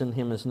believes in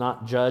him is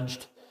not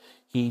judged.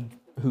 He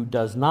who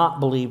does not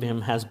believe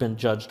him has been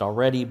judged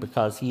already,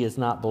 because he has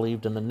not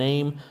believed in the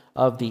name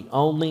of the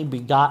only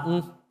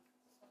begotten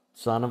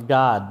Son of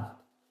God.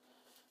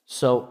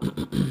 So,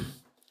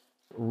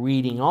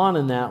 reading on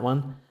in that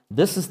one,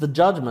 this is the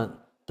judgment,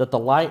 that the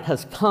light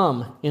has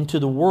come into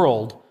the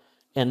world,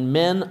 and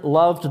men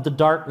loved the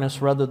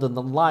darkness rather than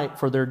the light,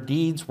 for their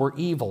deeds were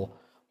evil.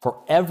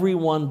 For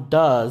everyone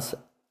does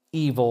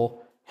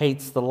evil,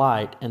 hates the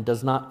light, and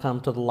does not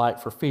come to the light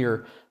for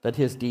fear that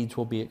his deeds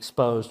will be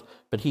exposed.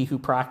 But he who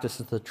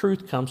practices the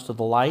truth comes to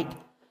the light,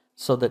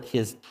 so that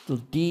his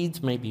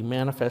deeds may be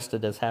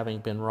manifested as having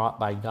been wrought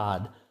by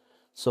God.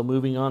 So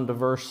moving on to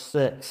verse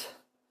 6.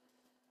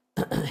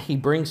 He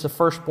brings the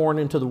firstborn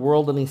into the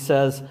world, and he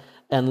says,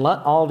 "And let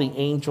all the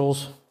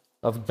angels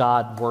of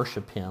God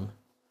worship him."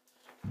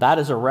 That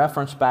is a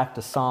reference back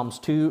to Psalms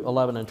 2,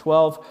 11, and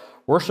 12.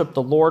 Worship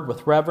the Lord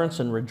with reverence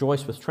and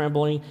rejoice with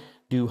trembling.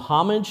 Do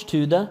homage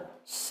to the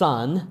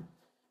Son,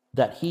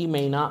 that he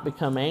may not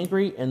become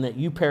angry and that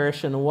you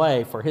perish in a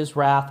way, for his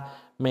wrath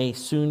may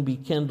soon be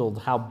kindled.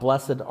 How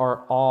blessed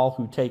are all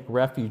who take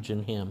refuge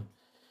in him.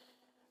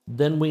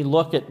 Then we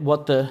look at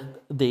what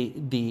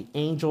the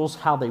angels,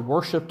 how they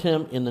worshiped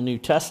him in the New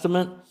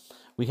Testament.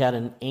 We had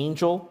an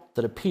angel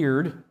that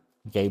appeared,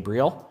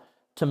 Gabriel,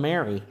 to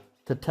Mary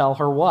to tell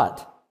her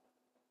what?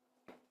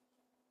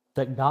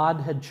 That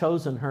God had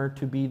chosen her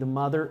to be the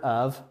mother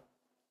of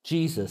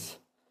Jesus.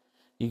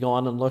 You go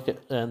on and look at,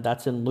 and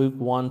that's in Luke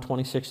 1,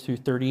 26 through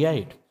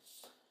 38.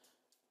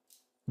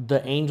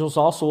 The angels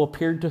also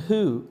appeared to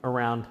who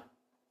around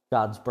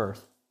God's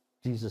birth,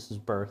 Jesus'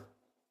 birth?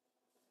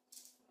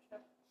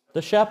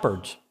 the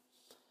shepherds.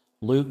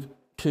 Luke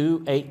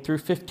 2, 8 through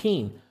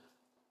 15.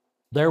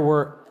 There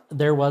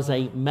was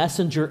a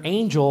messenger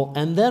angel,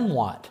 and then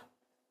what?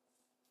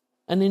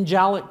 An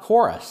angelic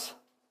chorus.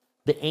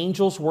 The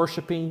angels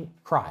worshiping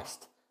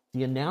Christ.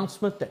 The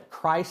announcement that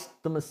Christ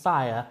the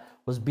Messiah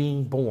was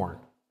being born.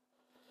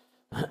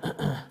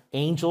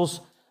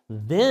 Angels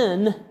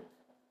then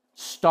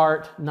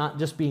start not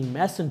just being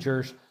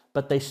messengers,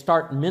 but they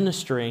start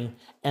ministering,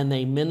 and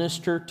they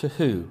minister to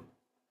who?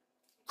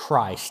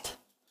 Christ.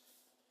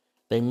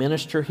 They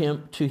minister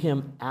to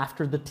him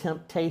after the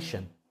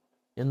temptation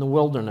in the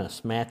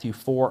wilderness, Matthew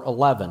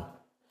 4:11.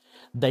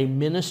 They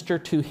minister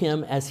to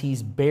him as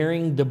he's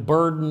bearing the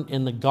burden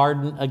in the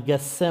Garden of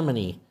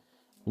Gethsemane,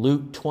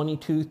 Luke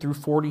 22 through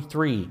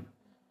 43.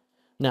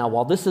 Now,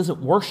 while this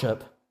isn't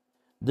worship,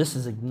 this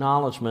is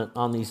acknowledgement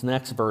on these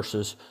next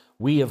verses.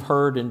 We have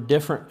heard in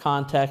different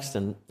contexts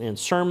and in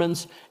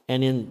sermons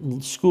and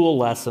in school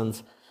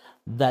lessons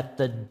that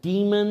the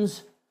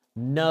demons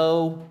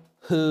know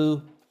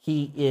who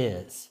he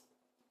is.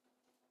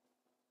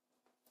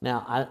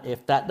 Now,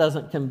 if that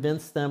doesn't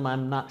convince them,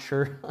 I'm not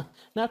sure.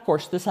 Now, of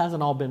course, this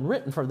hasn't all been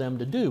written for them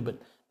to do,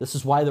 but this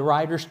is why the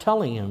writer's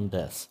telling him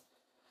this.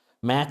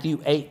 Matthew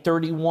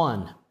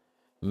 8:31,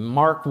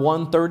 Mark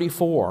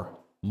 1:34,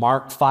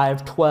 Mark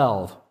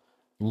 5:12,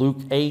 Luke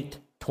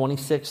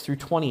 8:26 through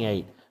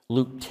 28,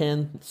 Luke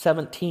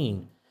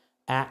 10:17,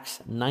 Acts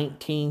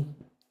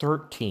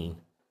 19:13.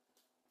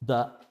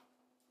 The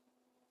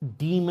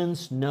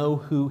demons know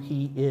who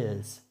he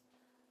is.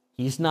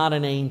 He's not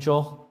an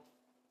angel.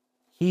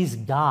 He's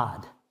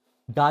God.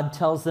 God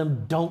tells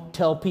them, don't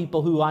tell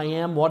people who I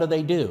am. What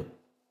do?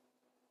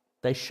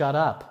 They shut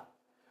up.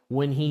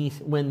 When he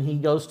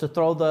goes to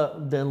throw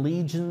the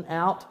legion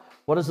out,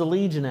 what does the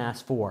legion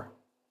ask for?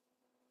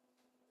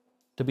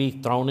 To be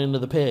thrown into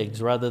the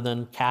pigs rather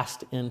than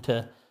cast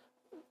into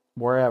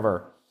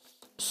wherever.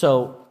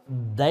 So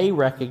they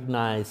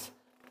recognize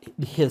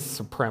his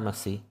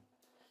supremacy.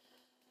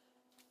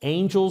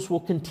 Angels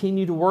will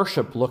continue to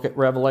worship. Look at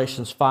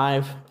Revelations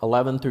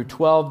 5:11 through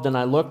 12. Then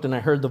I looked and I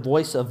heard the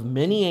voice of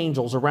many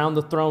angels around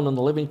the throne and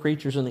the living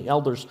creatures and the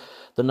elders.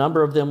 The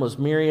number of them was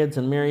myriads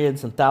and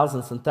myriads and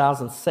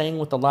thousands, saying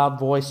with a loud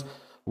voice,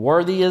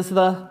 worthy is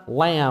the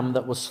Lamb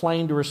that was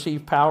slain to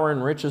receive power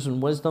and riches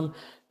and wisdom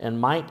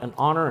and might and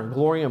honor and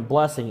glory and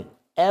blessing.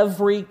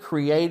 Every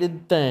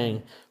created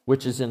thing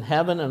which is in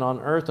heaven and on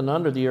earth and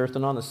under the earth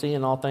and on the sea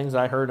and all things,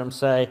 I heard him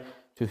say,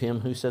 to him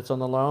who sits on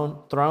the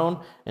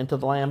throne and to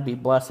the Lamb be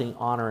blessing,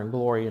 honor, and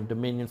glory and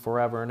dominion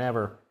forever and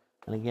ever.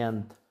 And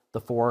again,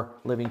 the four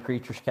living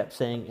creatures kept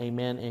saying,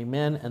 amen,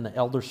 amen, and the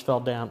elders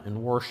fell down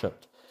and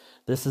worshiped.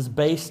 This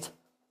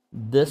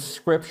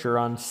scripture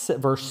on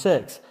verse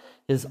 6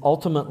 is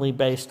ultimately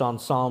based on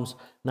Psalms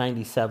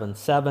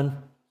 97:7.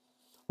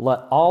 Let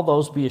all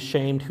those be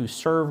ashamed who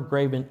serve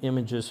graven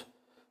images,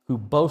 who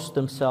boast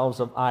themselves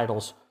of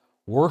idols.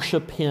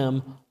 Worship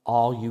him,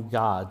 all you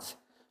gods.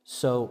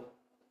 So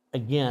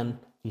again,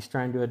 he's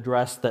trying to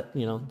address that,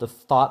 the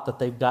thought that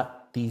they've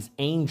got these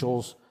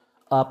angels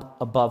up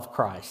above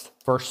Christ.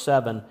 Verse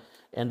 7,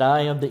 and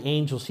I of the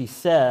angels, he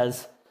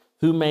says,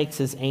 who makes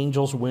his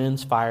angels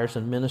winds, fires,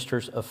 and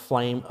ministers of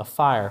flame of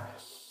fire.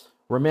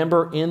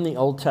 Remember, in the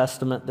Old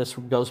Testament, this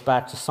goes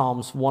back to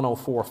Psalms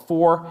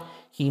 104:4,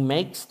 he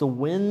makes the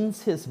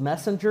winds his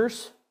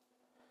messengers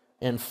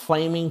and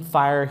flaming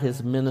fire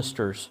his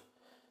ministers.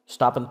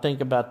 Stop and think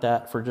about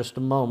that for just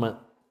a moment.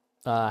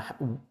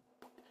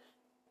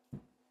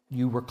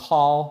 You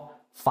recall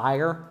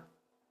fire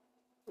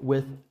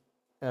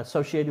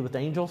associated with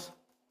angels?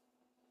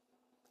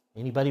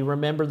 Anybody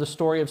remember the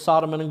story of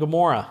Sodom and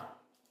Gomorrah?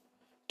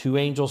 Two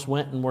angels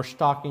went and were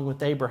talking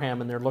with Abraham,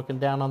 and they're looking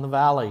down on the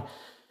valley.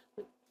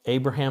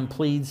 Abraham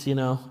pleads,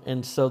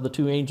 and so the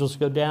two angels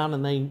go down,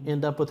 and they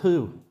end up with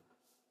who?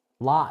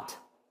 Lot.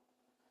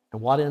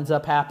 And what ends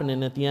up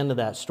happening at the end of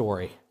that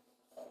story?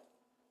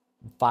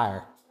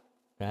 Fire.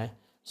 Okay?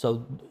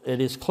 So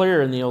it is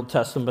clear in the Old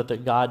Testament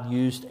that God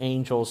used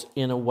angels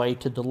in a way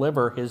to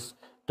deliver his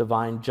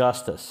divine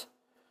justice.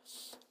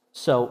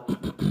 So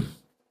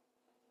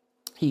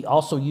he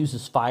also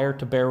uses fire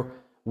to bear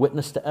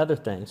witness to other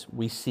things.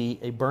 We see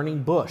a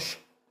burning bush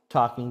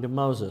talking to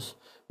Moses.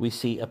 We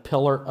see a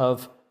pillar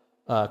of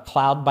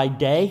cloud by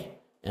day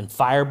and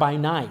fire by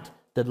night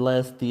that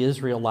led the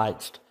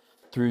Israelites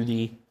through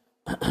the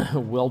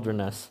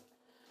wilderness.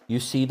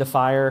 You see the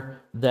fire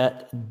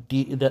that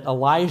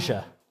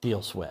Elijah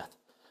deals with.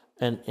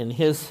 And in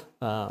his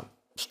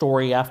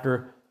story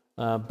after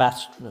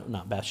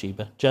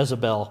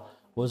Jezebel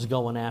was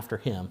going after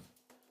him.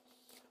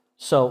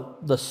 So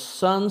the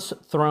Son's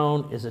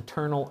throne is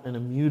eternal and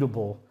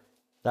immutable.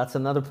 That's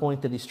another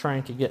point that he's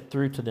trying to get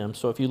through to them.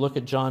 So if you look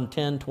at John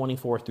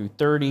 10:24 through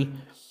 30,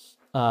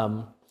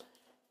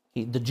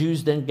 the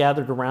Jews then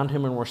gathered around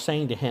him and were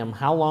saying to him,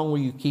 how long will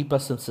you keep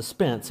us in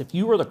suspense? If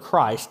you are the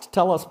Christ,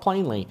 tell us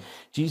plainly.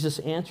 Jesus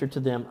answered to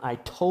them, I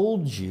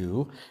told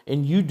you,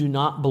 and you do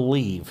not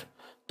believe.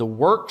 The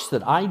works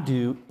that I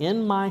do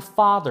in my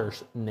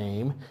Father's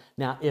name.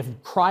 Now,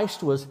 if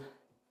Christ was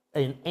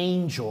an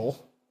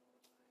angel,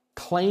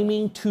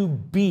 claiming to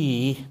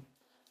be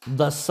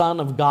the Son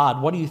of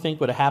God, what do you think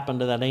would have happened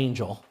to that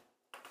angel?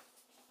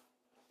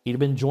 He'd have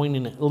been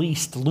joining at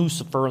least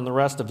Lucifer and the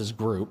rest of his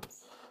group.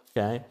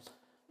 Okay?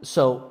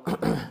 So,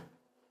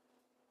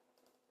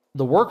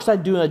 the works I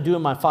do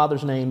in my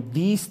Father's name,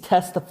 these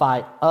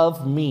testify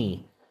of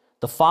me.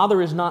 The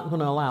Father is not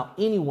going to allow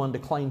anyone to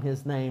claim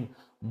his name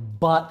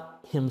but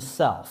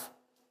himself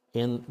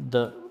in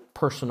the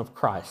person of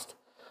Christ.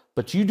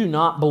 But you do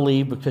not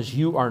believe because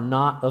you are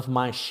not of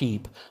my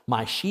sheep.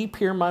 My sheep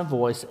hear my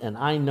voice, and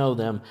I know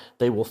them.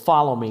 They will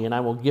follow me, and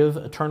I will give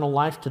eternal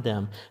life to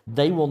them.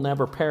 They will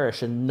never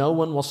perish, and no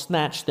one will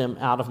snatch them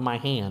out of my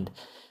hand.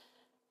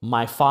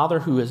 My Father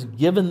who has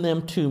given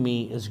them to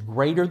me is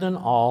greater than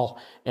all,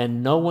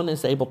 and no one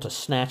is able to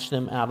snatch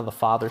them out of the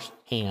Father's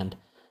hand.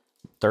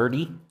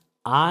 30,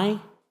 I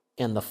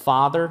and the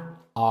Father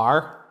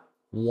are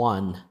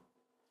one.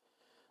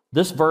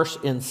 This verse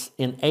in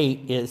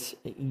 8 is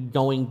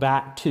going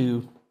back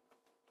to,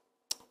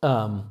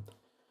 but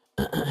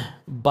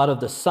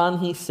of the Son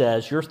he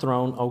says, your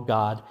throne, O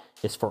God,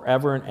 is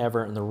forever and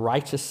ever, and the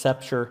righteous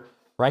scepter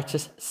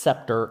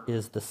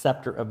is the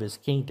scepter of his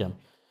kingdom.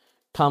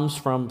 Comes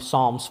from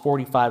Psalms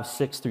 45,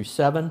 6 through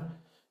 7.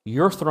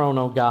 Your throne,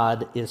 O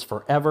God, is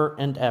forever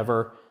and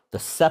ever. The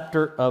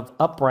scepter of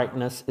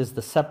uprightness is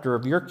the scepter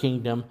of your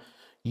kingdom.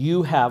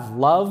 You have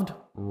loved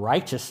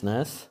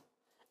righteousness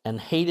and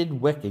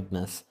hated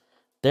wickedness.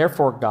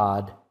 Therefore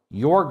God,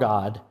 your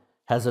God,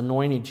 has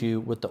anointed you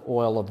with the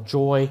oil of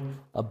joy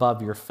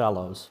above your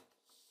fellows.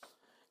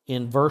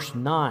 In verse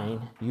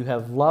 9, you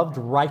have loved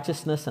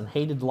righteousness and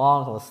hated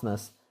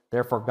lawlessness.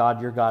 Therefore God,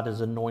 your God,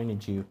 has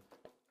anointed you.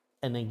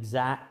 An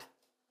exact,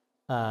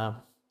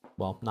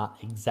 well, not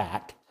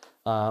exact,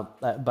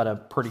 but a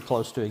pretty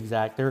close to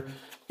exact.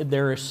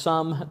 There is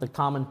some, the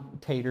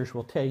commentators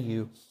will tell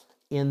you,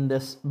 in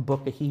this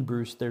book of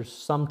Hebrews, there's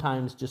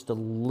sometimes just a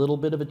little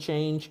bit of a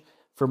change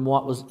from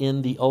what was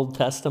in the Old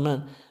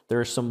Testament.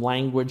 There's some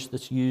language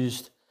that's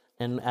used,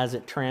 and as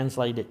it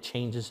translates, it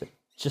changes it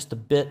just a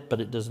bit,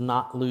 but it does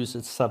not lose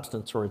its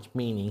substance or its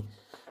meaning.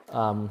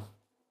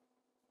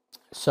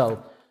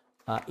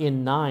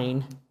 In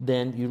 9,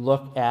 then you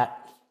look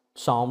at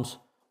Psalms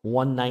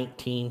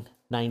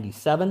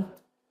 119:97.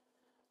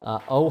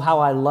 Oh, how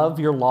I love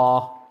your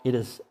law. It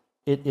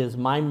is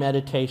my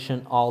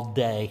meditation all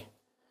day.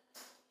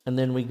 And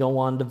then we go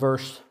on to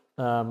verse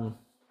 10.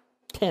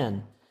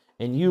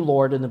 And you,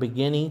 Lord, in the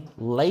beginning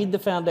laid the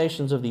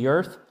foundations of the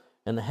earth,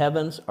 and the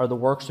heavens are the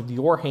works of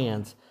your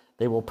hands.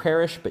 They will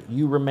perish, but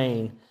you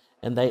remain,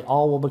 and they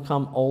all will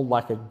become old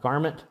like a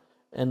garment,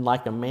 and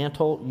like a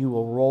mantle you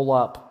will roll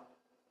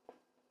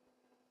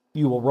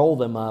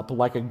them up.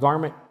 Like a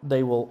garment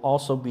they will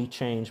also be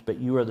changed, but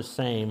you are the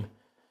same,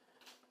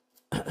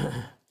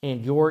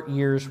 and your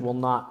years will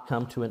not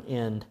come to an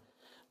end.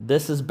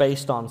 This is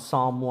based on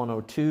Psalm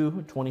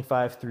 102,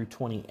 25 through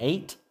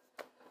 28.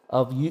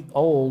 Of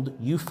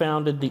old you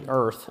founded the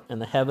earth,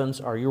 and the heavens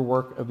are your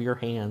work of your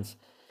hands.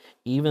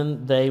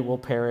 Even they will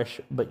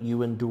perish, but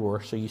you endure.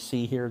 So you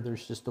see here,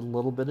 there's just a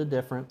little bit of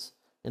difference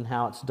in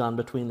how it's done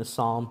between the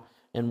Psalm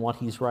and what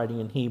he's writing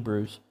in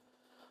Hebrews.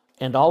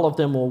 And all of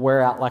them will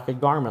wear out like a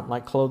garment,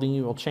 like clothing.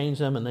 You will change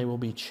them, and they will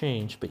be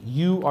changed. But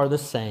you are the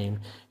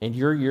same, and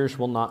your years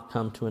will not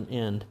come to an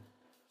end.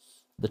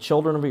 The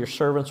children of your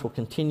servants will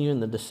continue, and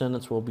the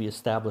descendants will be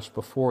established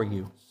before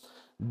you.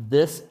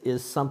 This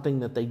is something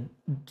that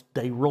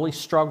they really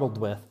struggled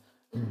with.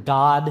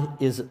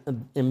 God is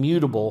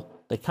immutable.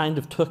 They kind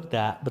of took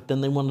that, but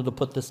then they wanted to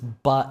put this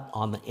but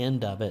on the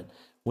end of it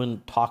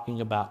when talking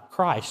about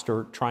Christ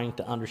or trying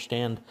to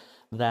understand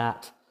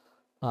that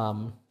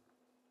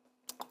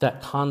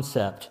that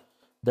concept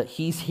that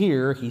he's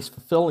here, he's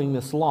fulfilling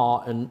this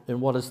law, and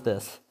what is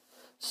this?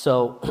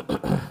 So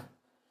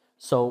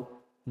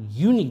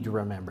you need to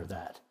remember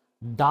that.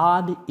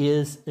 God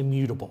is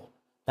immutable.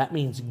 That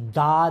means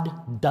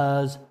God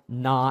does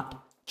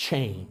not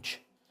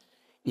change.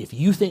 If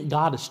you think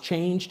God has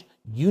changed,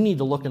 you need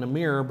to look in a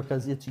mirror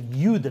because it's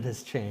you that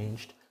has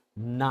changed,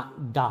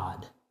 not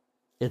God.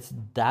 It's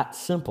that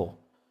simple.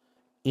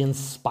 In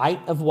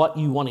spite of what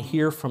you want to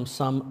hear from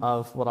some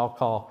of what I'll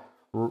call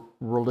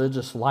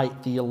religious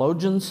light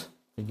theologians,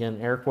 again,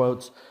 air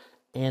quotes,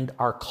 and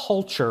our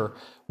culture,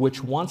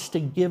 which wants to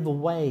give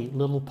away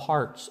little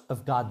parts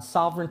of God's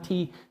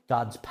sovereignty,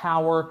 God's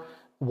power,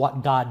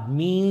 what God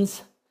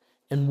means,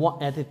 and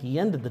what, at the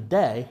end of the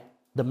day,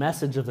 the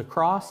message of the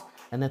cross,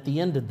 and at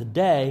the end of the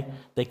day,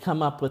 they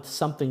come up with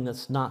something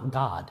that's not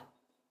God.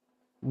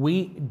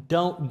 We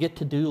don't get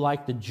to do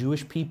like the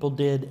Jewish people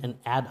did and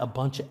add a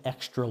bunch of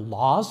extra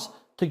laws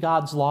to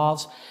God's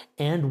laws,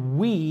 and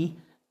we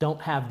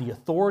don't have the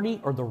authority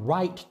or the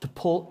right to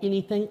pull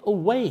anything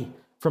away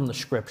from the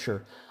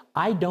Scripture.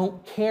 I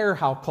don't care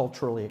how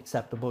culturally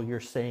acceptable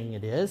you're saying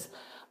it is.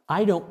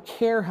 I don't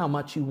care how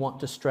much you want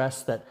to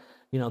stress that,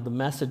 the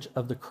message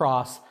of the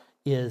cross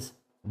is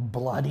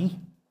bloody.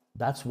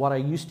 That's what I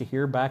used to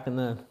hear back in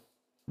the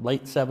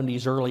late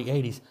 70s, early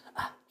 80s.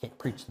 Can't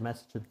preach the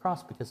message of the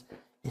cross because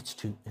it's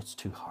too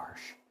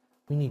harsh.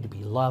 We need to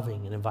be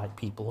loving and invite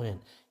people in.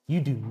 You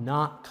do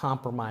not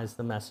compromise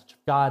the message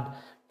of God.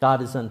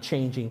 God is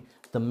unchanging.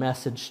 The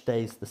message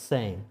stays the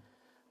same.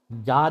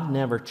 God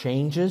never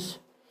changes.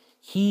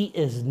 He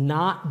is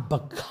not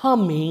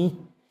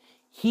becoming,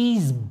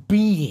 he's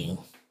being,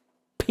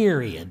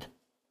 period.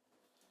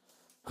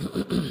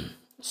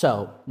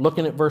 So,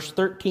 looking at verse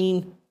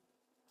 13,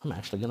 I'm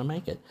actually going to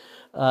make it.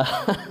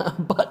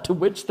 But to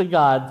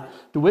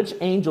which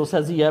angels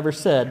has he ever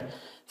said,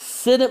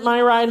 sit at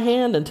my right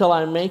hand until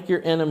I make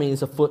your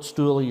enemies a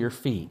footstool of your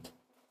feet?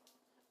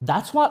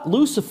 That's what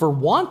Lucifer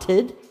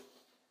wanted.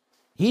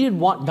 He didn't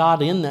want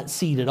God in that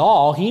seat at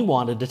all. He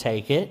wanted to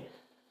take it.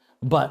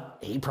 But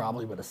he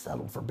probably would have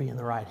settled for being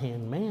the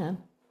right-hand man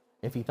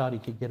if he thought he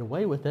could get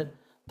away with it.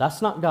 That's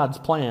not God's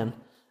plan.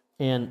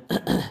 And,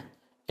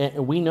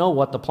 and we know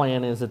what the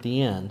plan is at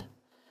the end.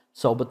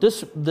 So, but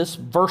this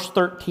verse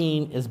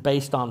 13 is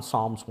based on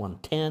Psalms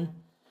 110.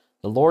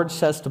 The Lord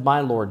says to my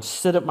Lord,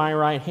 sit at my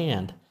right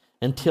hand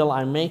until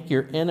I make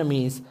your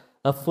enemies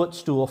a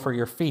footstool for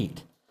your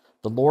feet.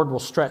 The Lord will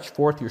stretch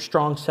forth your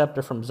strong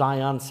scepter from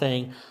Zion,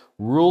 saying,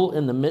 rule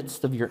in the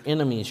midst of your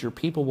enemies. Your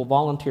people will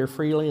volunteer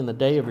freely in the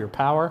day of your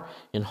power.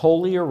 In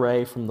holy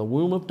array from the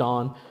womb of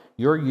dawn,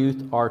 your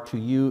youth are to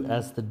you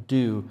as the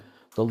dew.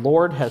 The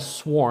Lord has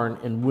sworn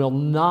and will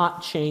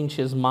not change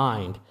his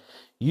mind.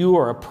 You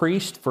are a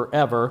priest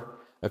forever,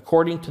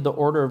 according to the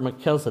order of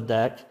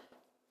Melchizedek.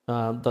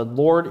 The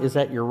Lord is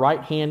at your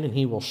right hand, and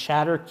he will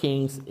shatter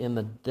kings in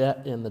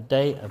the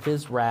day of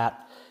his wrath.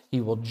 He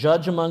will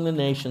judge among the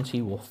nations.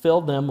 He will fill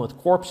them with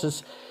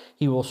corpses.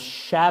 He will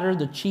shatter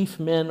the chief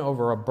men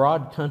over a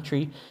broad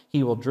country.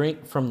 He will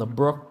drink from the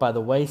brook by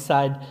the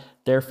wayside.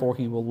 Therefore,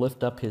 he will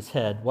lift up his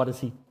head. What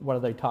are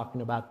they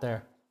talking about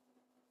there?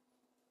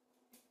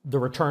 The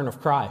return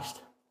of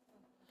Christ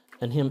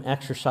and him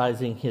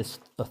exercising his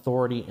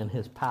authority and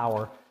his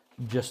power,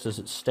 just as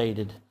it's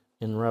stated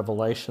in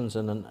Revelations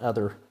and in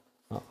other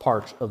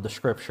parts of the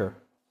Scripture.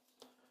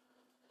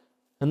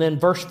 And then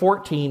verse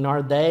 14,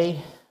 are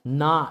they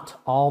not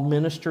all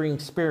ministering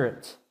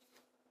spirits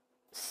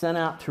sent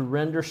out to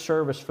render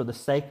service for the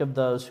sake of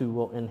those who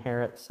will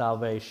inherit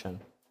salvation?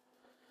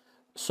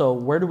 So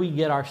where do we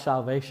get our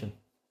salvation?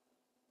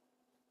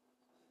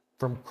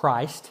 From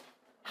Christ.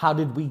 How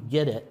did we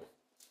get it?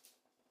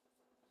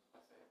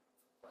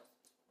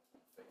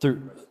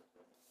 Through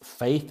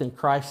faith in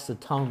Christ's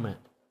atonement.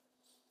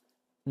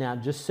 Now,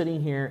 just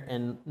sitting here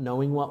and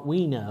knowing what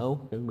we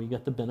know, and we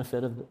get the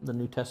benefit of the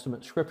New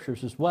Testament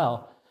scriptures as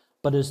well,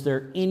 but is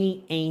there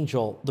any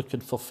angel that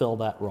could fulfill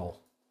that role?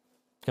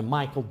 Can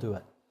Michael do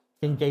it?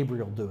 Can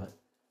Gabriel do it?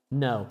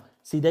 No.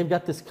 See, they've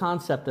got this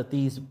concept that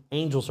these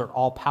angels are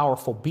all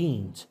powerful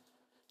beings.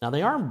 Now,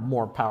 they are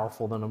more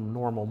powerful than a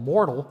normal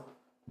mortal,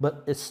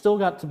 but it's still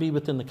got to be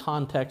within the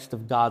context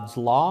of God's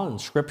law and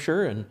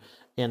scripture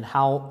and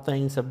how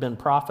things have been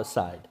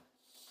prophesied.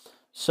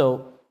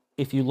 So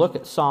if you look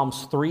at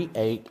Psalms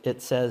 3:8,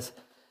 it says,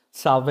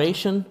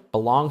 salvation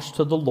belongs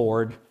to the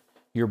Lord.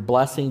 Your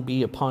blessing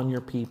be upon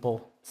your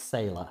people,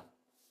 Selah.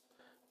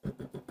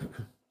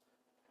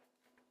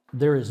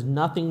 There is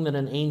nothing that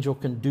an angel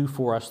can do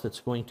for us that's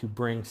going to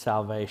bring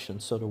salvation.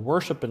 So to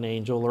worship an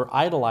angel or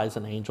idolize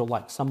an angel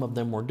like some of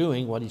them were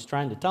doing, what he's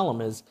trying to tell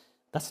them is,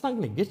 that's not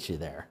going to get you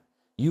there.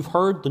 You've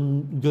heard the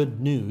good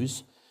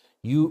news.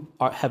 You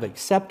have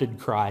accepted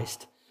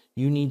Christ.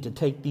 You need to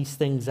take these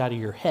things out of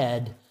your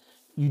head.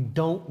 You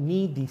don't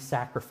need these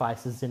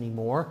sacrifices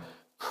anymore.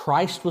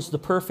 Christ was the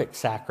perfect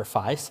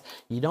sacrifice.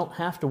 You don't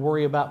have to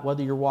worry about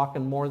whether you're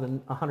walking more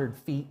than 100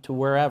 feet to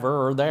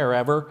wherever or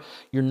therever.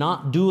 You're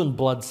not doing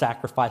blood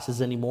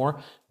sacrifices anymore.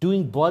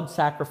 Doing blood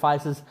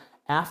sacrifices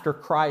after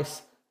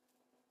Christ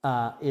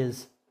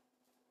is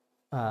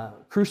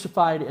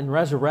crucified and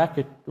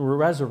resurrected.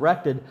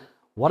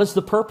 What is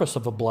the purpose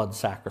of a blood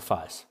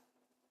sacrifice?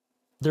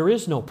 There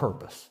is no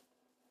purpose.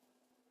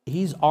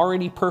 He's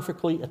already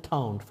perfectly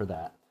atoned for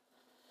that.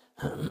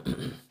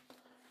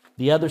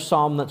 The other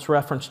psalm that's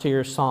referenced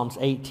here is Psalms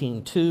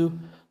 18:2.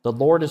 The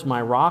Lord is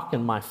my rock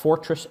and my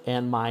fortress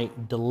and my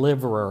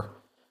deliverer,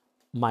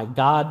 my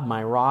God,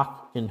 my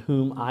rock, in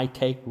whom I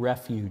take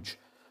refuge,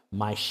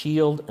 my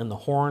shield and the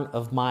horn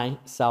of my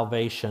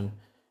salvation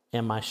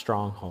and my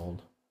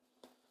stronghold.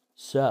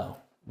 So,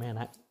 man,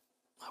 I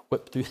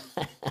whipped through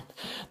that.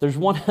 There's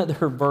one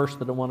other verse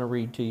that I want to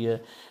read to you,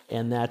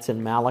 and that's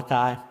in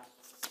Malachi.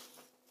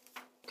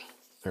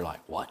 They're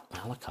like, what?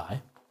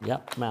 Malachi?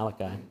 Yep,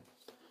 Malachi.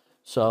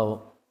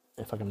 So,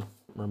 if I can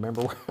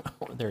remember where,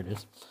 there it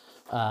is.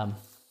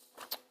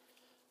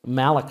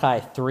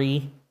 Malachi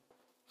 3.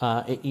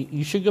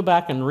 You should go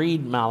back and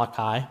read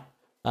Malachi.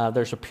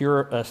 There's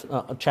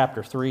a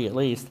chapter 3 at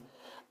least.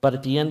 But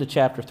at the end of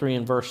chapter 3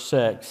 in verse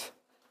 6,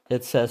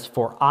 it says,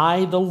 for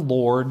I, the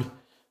Lord,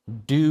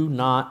 do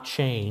not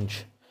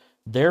change.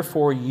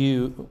 Therefore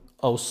you,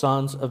 O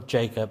sons of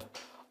Jacob,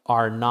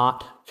 are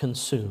not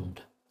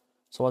consumed.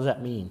 So what does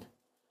that mean?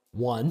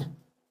 One,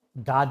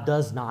 God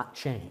does not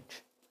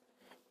change.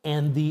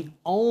 And the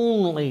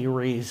only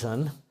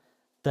reason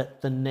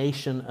that the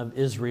nation of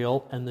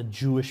Israel and the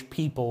Jewish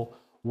people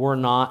were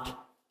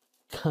not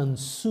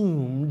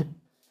consumed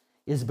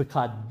is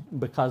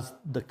because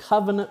the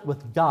covenant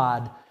with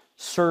God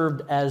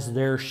served as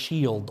their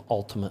shield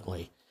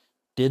ultimately.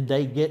 Did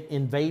they get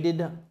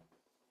invaded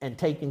and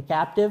taken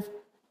captive?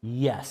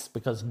 Yes,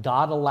 because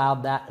God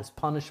allowed that as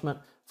punishment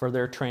for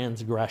their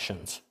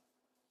transgressions.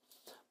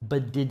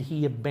 But did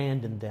he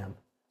abandon them?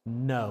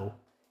 No.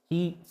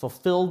 He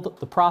fulfilled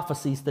the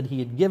prophecies that he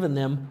had given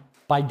them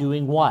by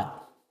doing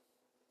what?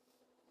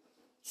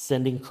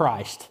 Sending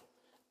Christ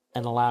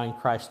and allowing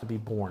Christ to be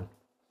born.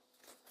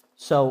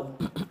 So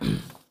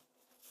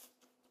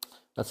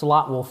that's a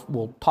lot.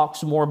 We'll talk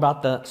some more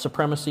about the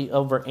supremacy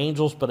over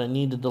angels, but I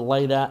needed to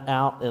lay that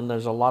out, and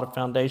there's a lot of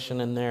foundation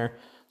in there.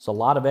 It's a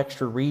lot of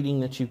extra reading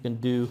that you can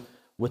do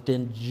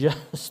within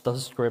just the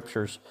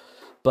scriptures.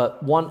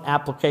 But one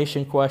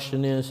application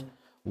question is,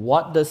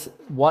 what does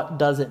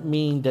it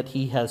mean that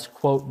he has,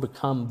 quote,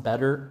 become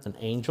better than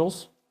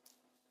angels?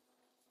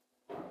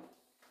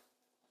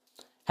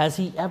 Has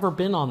he ever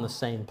been on the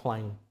same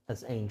plane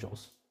as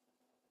angels?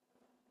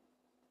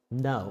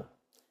 No.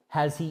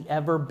 Has he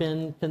ever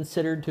been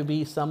considered to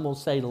be, some will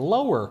say,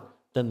 lower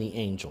than the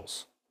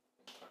angels?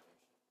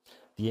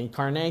 The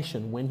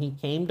incarnation, when he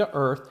came to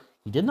earth,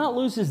 he did not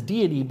lose his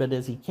deity, but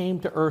as he came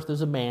to earth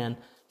as a man,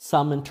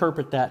 some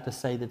interpret that to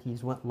say that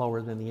he's went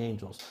lower than the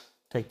angels.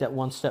 Take that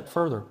one step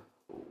further.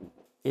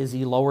 Is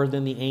he lower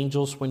than the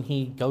angels when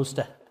he goes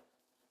to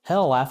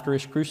hell after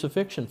his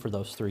crucifixion for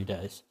those 3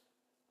 days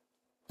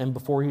and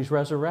before he's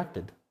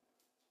resurrected?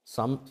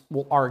 Some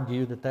will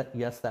argue that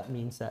yes, that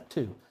means that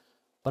too.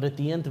 But at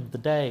the end of the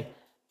day,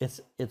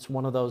 it's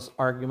one of those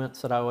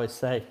arguments that I always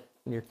say,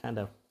 you're kind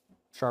of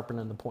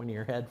sharpening the point of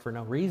your head for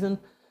no reason.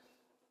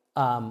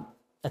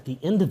 At the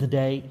end of the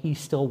day, he's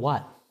still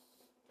what?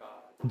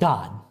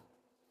 God.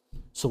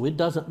 So it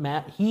doesn't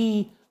matter.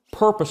 He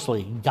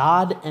purposely,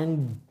 God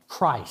and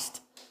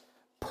Christ,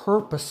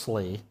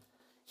 purposely,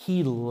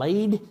 he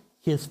laid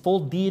his full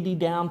deity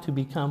down to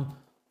become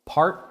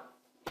part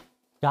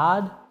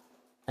God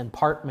and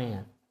part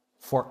man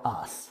for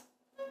us.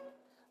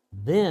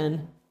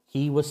 Then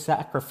he was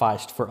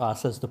sacrificed for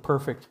us as the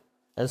perfect,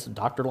 as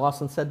Dr.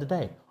 Lawson said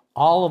today.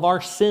 All of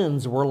our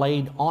sins were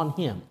laid on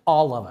him,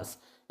 all of us.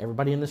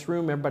 Everybody in this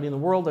room, everybody in the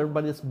world,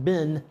 everybody that's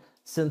been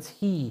since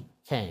he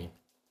came.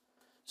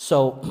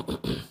 So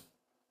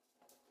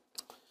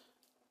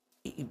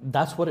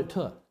that's what it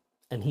took,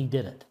 and he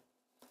did it.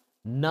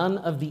 None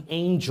of the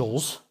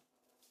angels,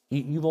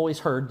 you've always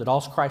heard that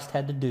all Christ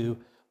had to do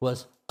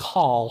was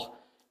call,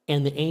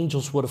 and the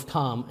angels would have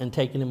come and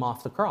taken him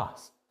off the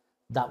cross.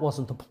 That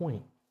wasn't the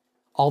point.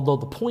 Although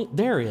the point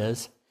there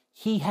is,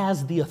 he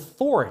has the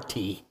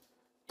authority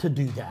to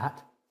do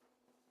that,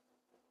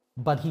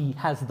 but he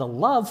has the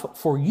love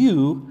for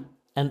you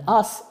and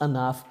us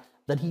enough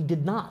that he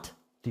did not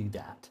do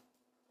that.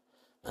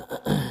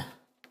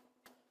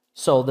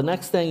 So the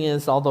next thing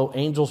is, although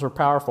angels are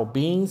powerful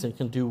beings and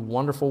can do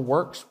wonderful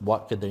works,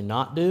 what could they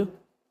not do?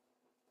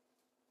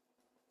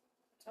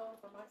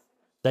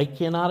 They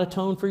cannot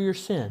atone for your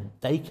sin.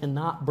 They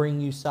cannot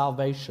bring you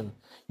salvation.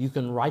 You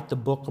can write the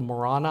book of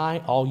Moroni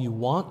all you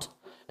want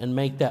and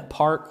make that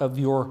part of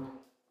your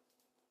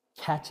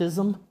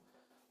catechism,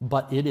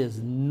 but it is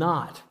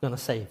not going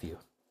to save you.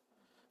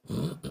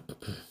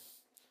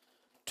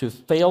 To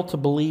fail to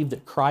believe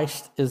that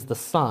Christ is the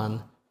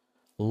Son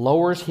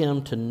lowers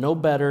him to no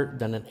better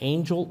than an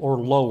angel or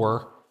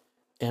lower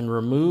and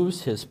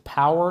removes his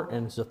power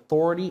and his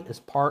authority as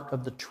part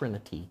of the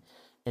Trinity.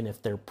 And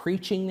if they're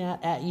preaching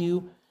that at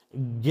you,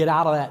 get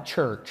out of that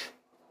church.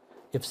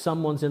 If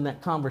someone's in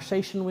that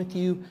conversation with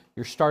you,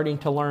 you're starting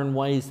to learn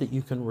ways that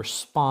you can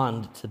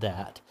respond to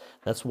that.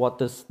 That's what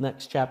this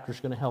next chapter is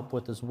going to help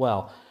with as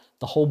well.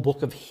 The whole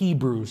book of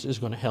Hebrews is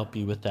going to help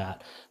you with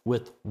that,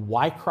 with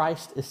why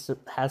Christ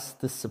has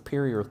this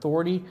superior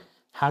authority,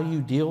 how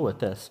you deal with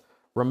this.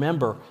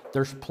 Remember,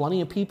 there's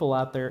plenty of people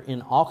out there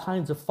in all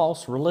kinds of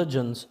false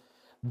religions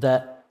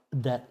that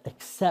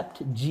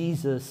accept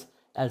Jesus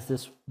as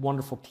this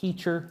wonderful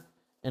teacher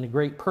and a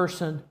great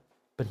person,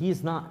 but he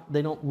is not.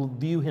 They don't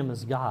view him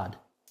as God.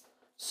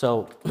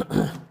 So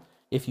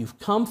if you've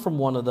come from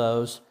one of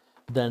those,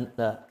 then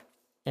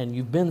and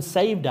you've been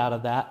saved out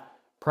of that,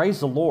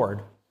 praise the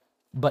Lord.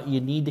 But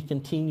you need to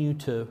continue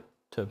to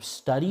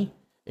study,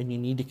 and you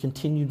need to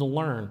continue to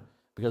learn,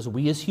 because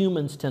we as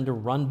humans tend to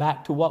run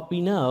back to what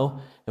we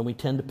know, and we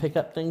tend to pick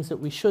up things that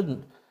we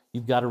shouldn't.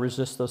 You've got to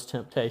resist those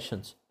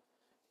temptations.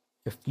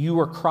 If you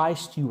are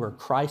Christ, you are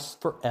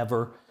Christ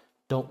forever.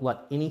 Don't let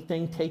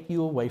anything take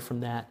you away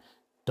from that.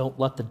 Don't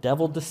let the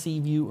devil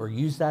deceive you or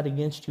use that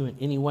against you in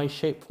any way,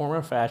 shape, form,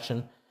 or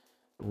fashion.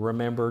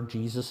 Remember,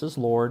 Jesus is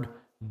Lord.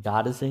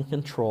 God is in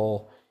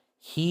control.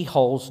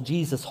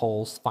 Jesus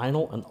holds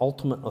final and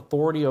ultimate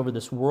authority over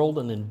this world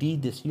and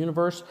indeed this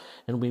universe,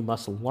 and we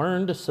must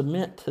learn to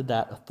submit to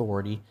that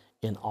authority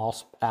in all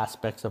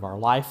aspects of our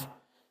life.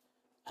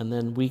 And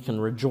then we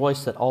can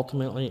rejoice that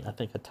ultimately, I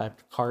think I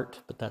typed cart,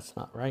 but that's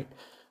not right.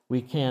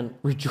 We can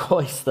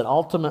rejoice that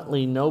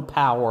ultimately no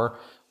power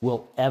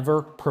will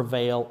ever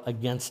prevail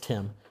against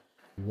him.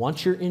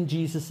 Once you're in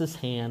Jesus'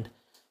 hand,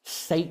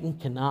 Satan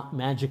cannot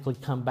magically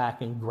come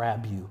back and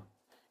grab you.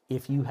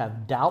 If you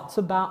have doubts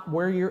about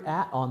where you're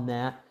at on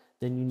that,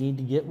 then you need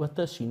to get with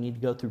us. You need to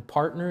go through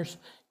partners.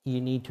 You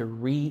need to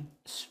read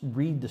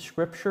the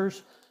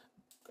scriptures.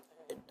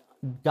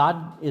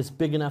 God is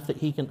big enough that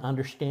he can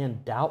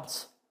understand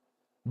doubts,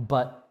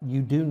 but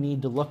you do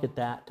need to look at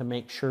that to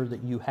make sure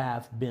that you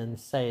have been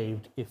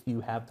saved if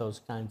you have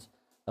those kinds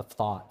of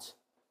thoughts.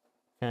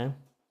 Okay?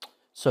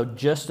 So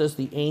just as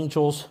the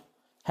angels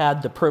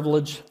had the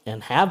privilege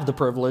and have the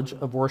privilege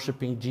of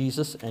worshiping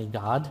Jesus and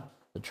God,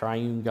 the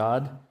triune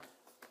God,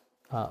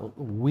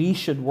 we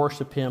should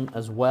worship him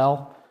as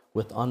well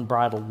with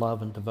unbridled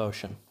love and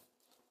devotion.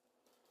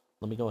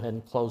 Let me go ahead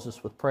and close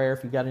this with prayer.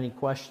 If you've got any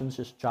questions,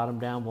 just jot them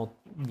down. We'll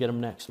get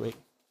them next week.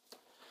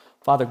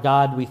 Father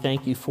God, we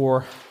thank you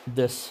for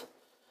this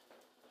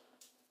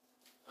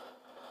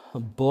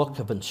book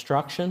of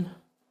instruction.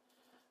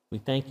 We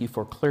thank you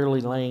for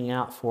clearly laying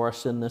out for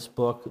us in this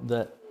book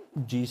that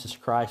Jesus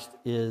Christ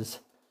is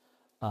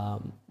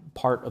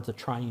part of the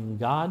triune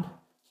God.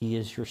 He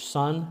is your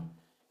Son.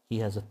 He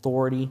has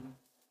authority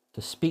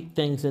to speak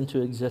things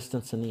into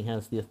existence, and he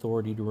has the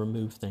authority to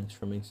remove things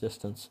from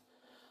existence.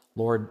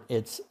 Lord,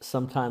 it's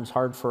sometimes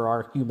hard for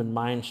our human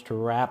minds to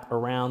wrap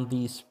around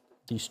these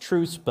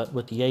truths, but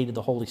with the aid of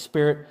the Holy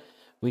Spirit,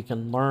 we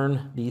can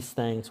learn these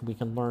things. We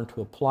can learn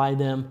to apply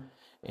them.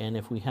 And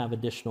if we have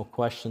additional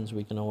questions,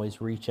 we can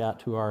always reach out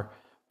to our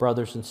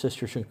brothers and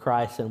sisters in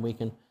Christ, and we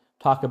can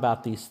talk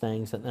about these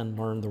things and then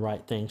learn the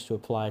right things to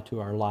apply to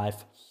our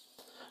life.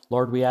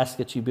 Lord, we ask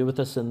that you be with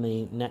us in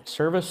the next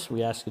service.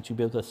 We ask that you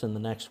be with us in the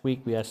next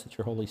week. We ask that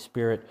your Holy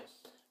Spirit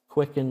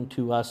quicken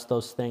to us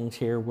those things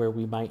here where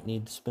we might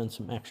need to spend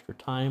some extra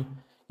time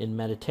in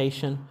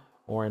meditation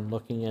or in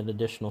looking at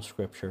additional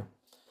scripture.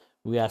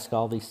 We ask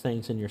all these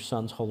things in your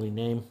Son's holy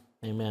name.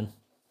 Amen.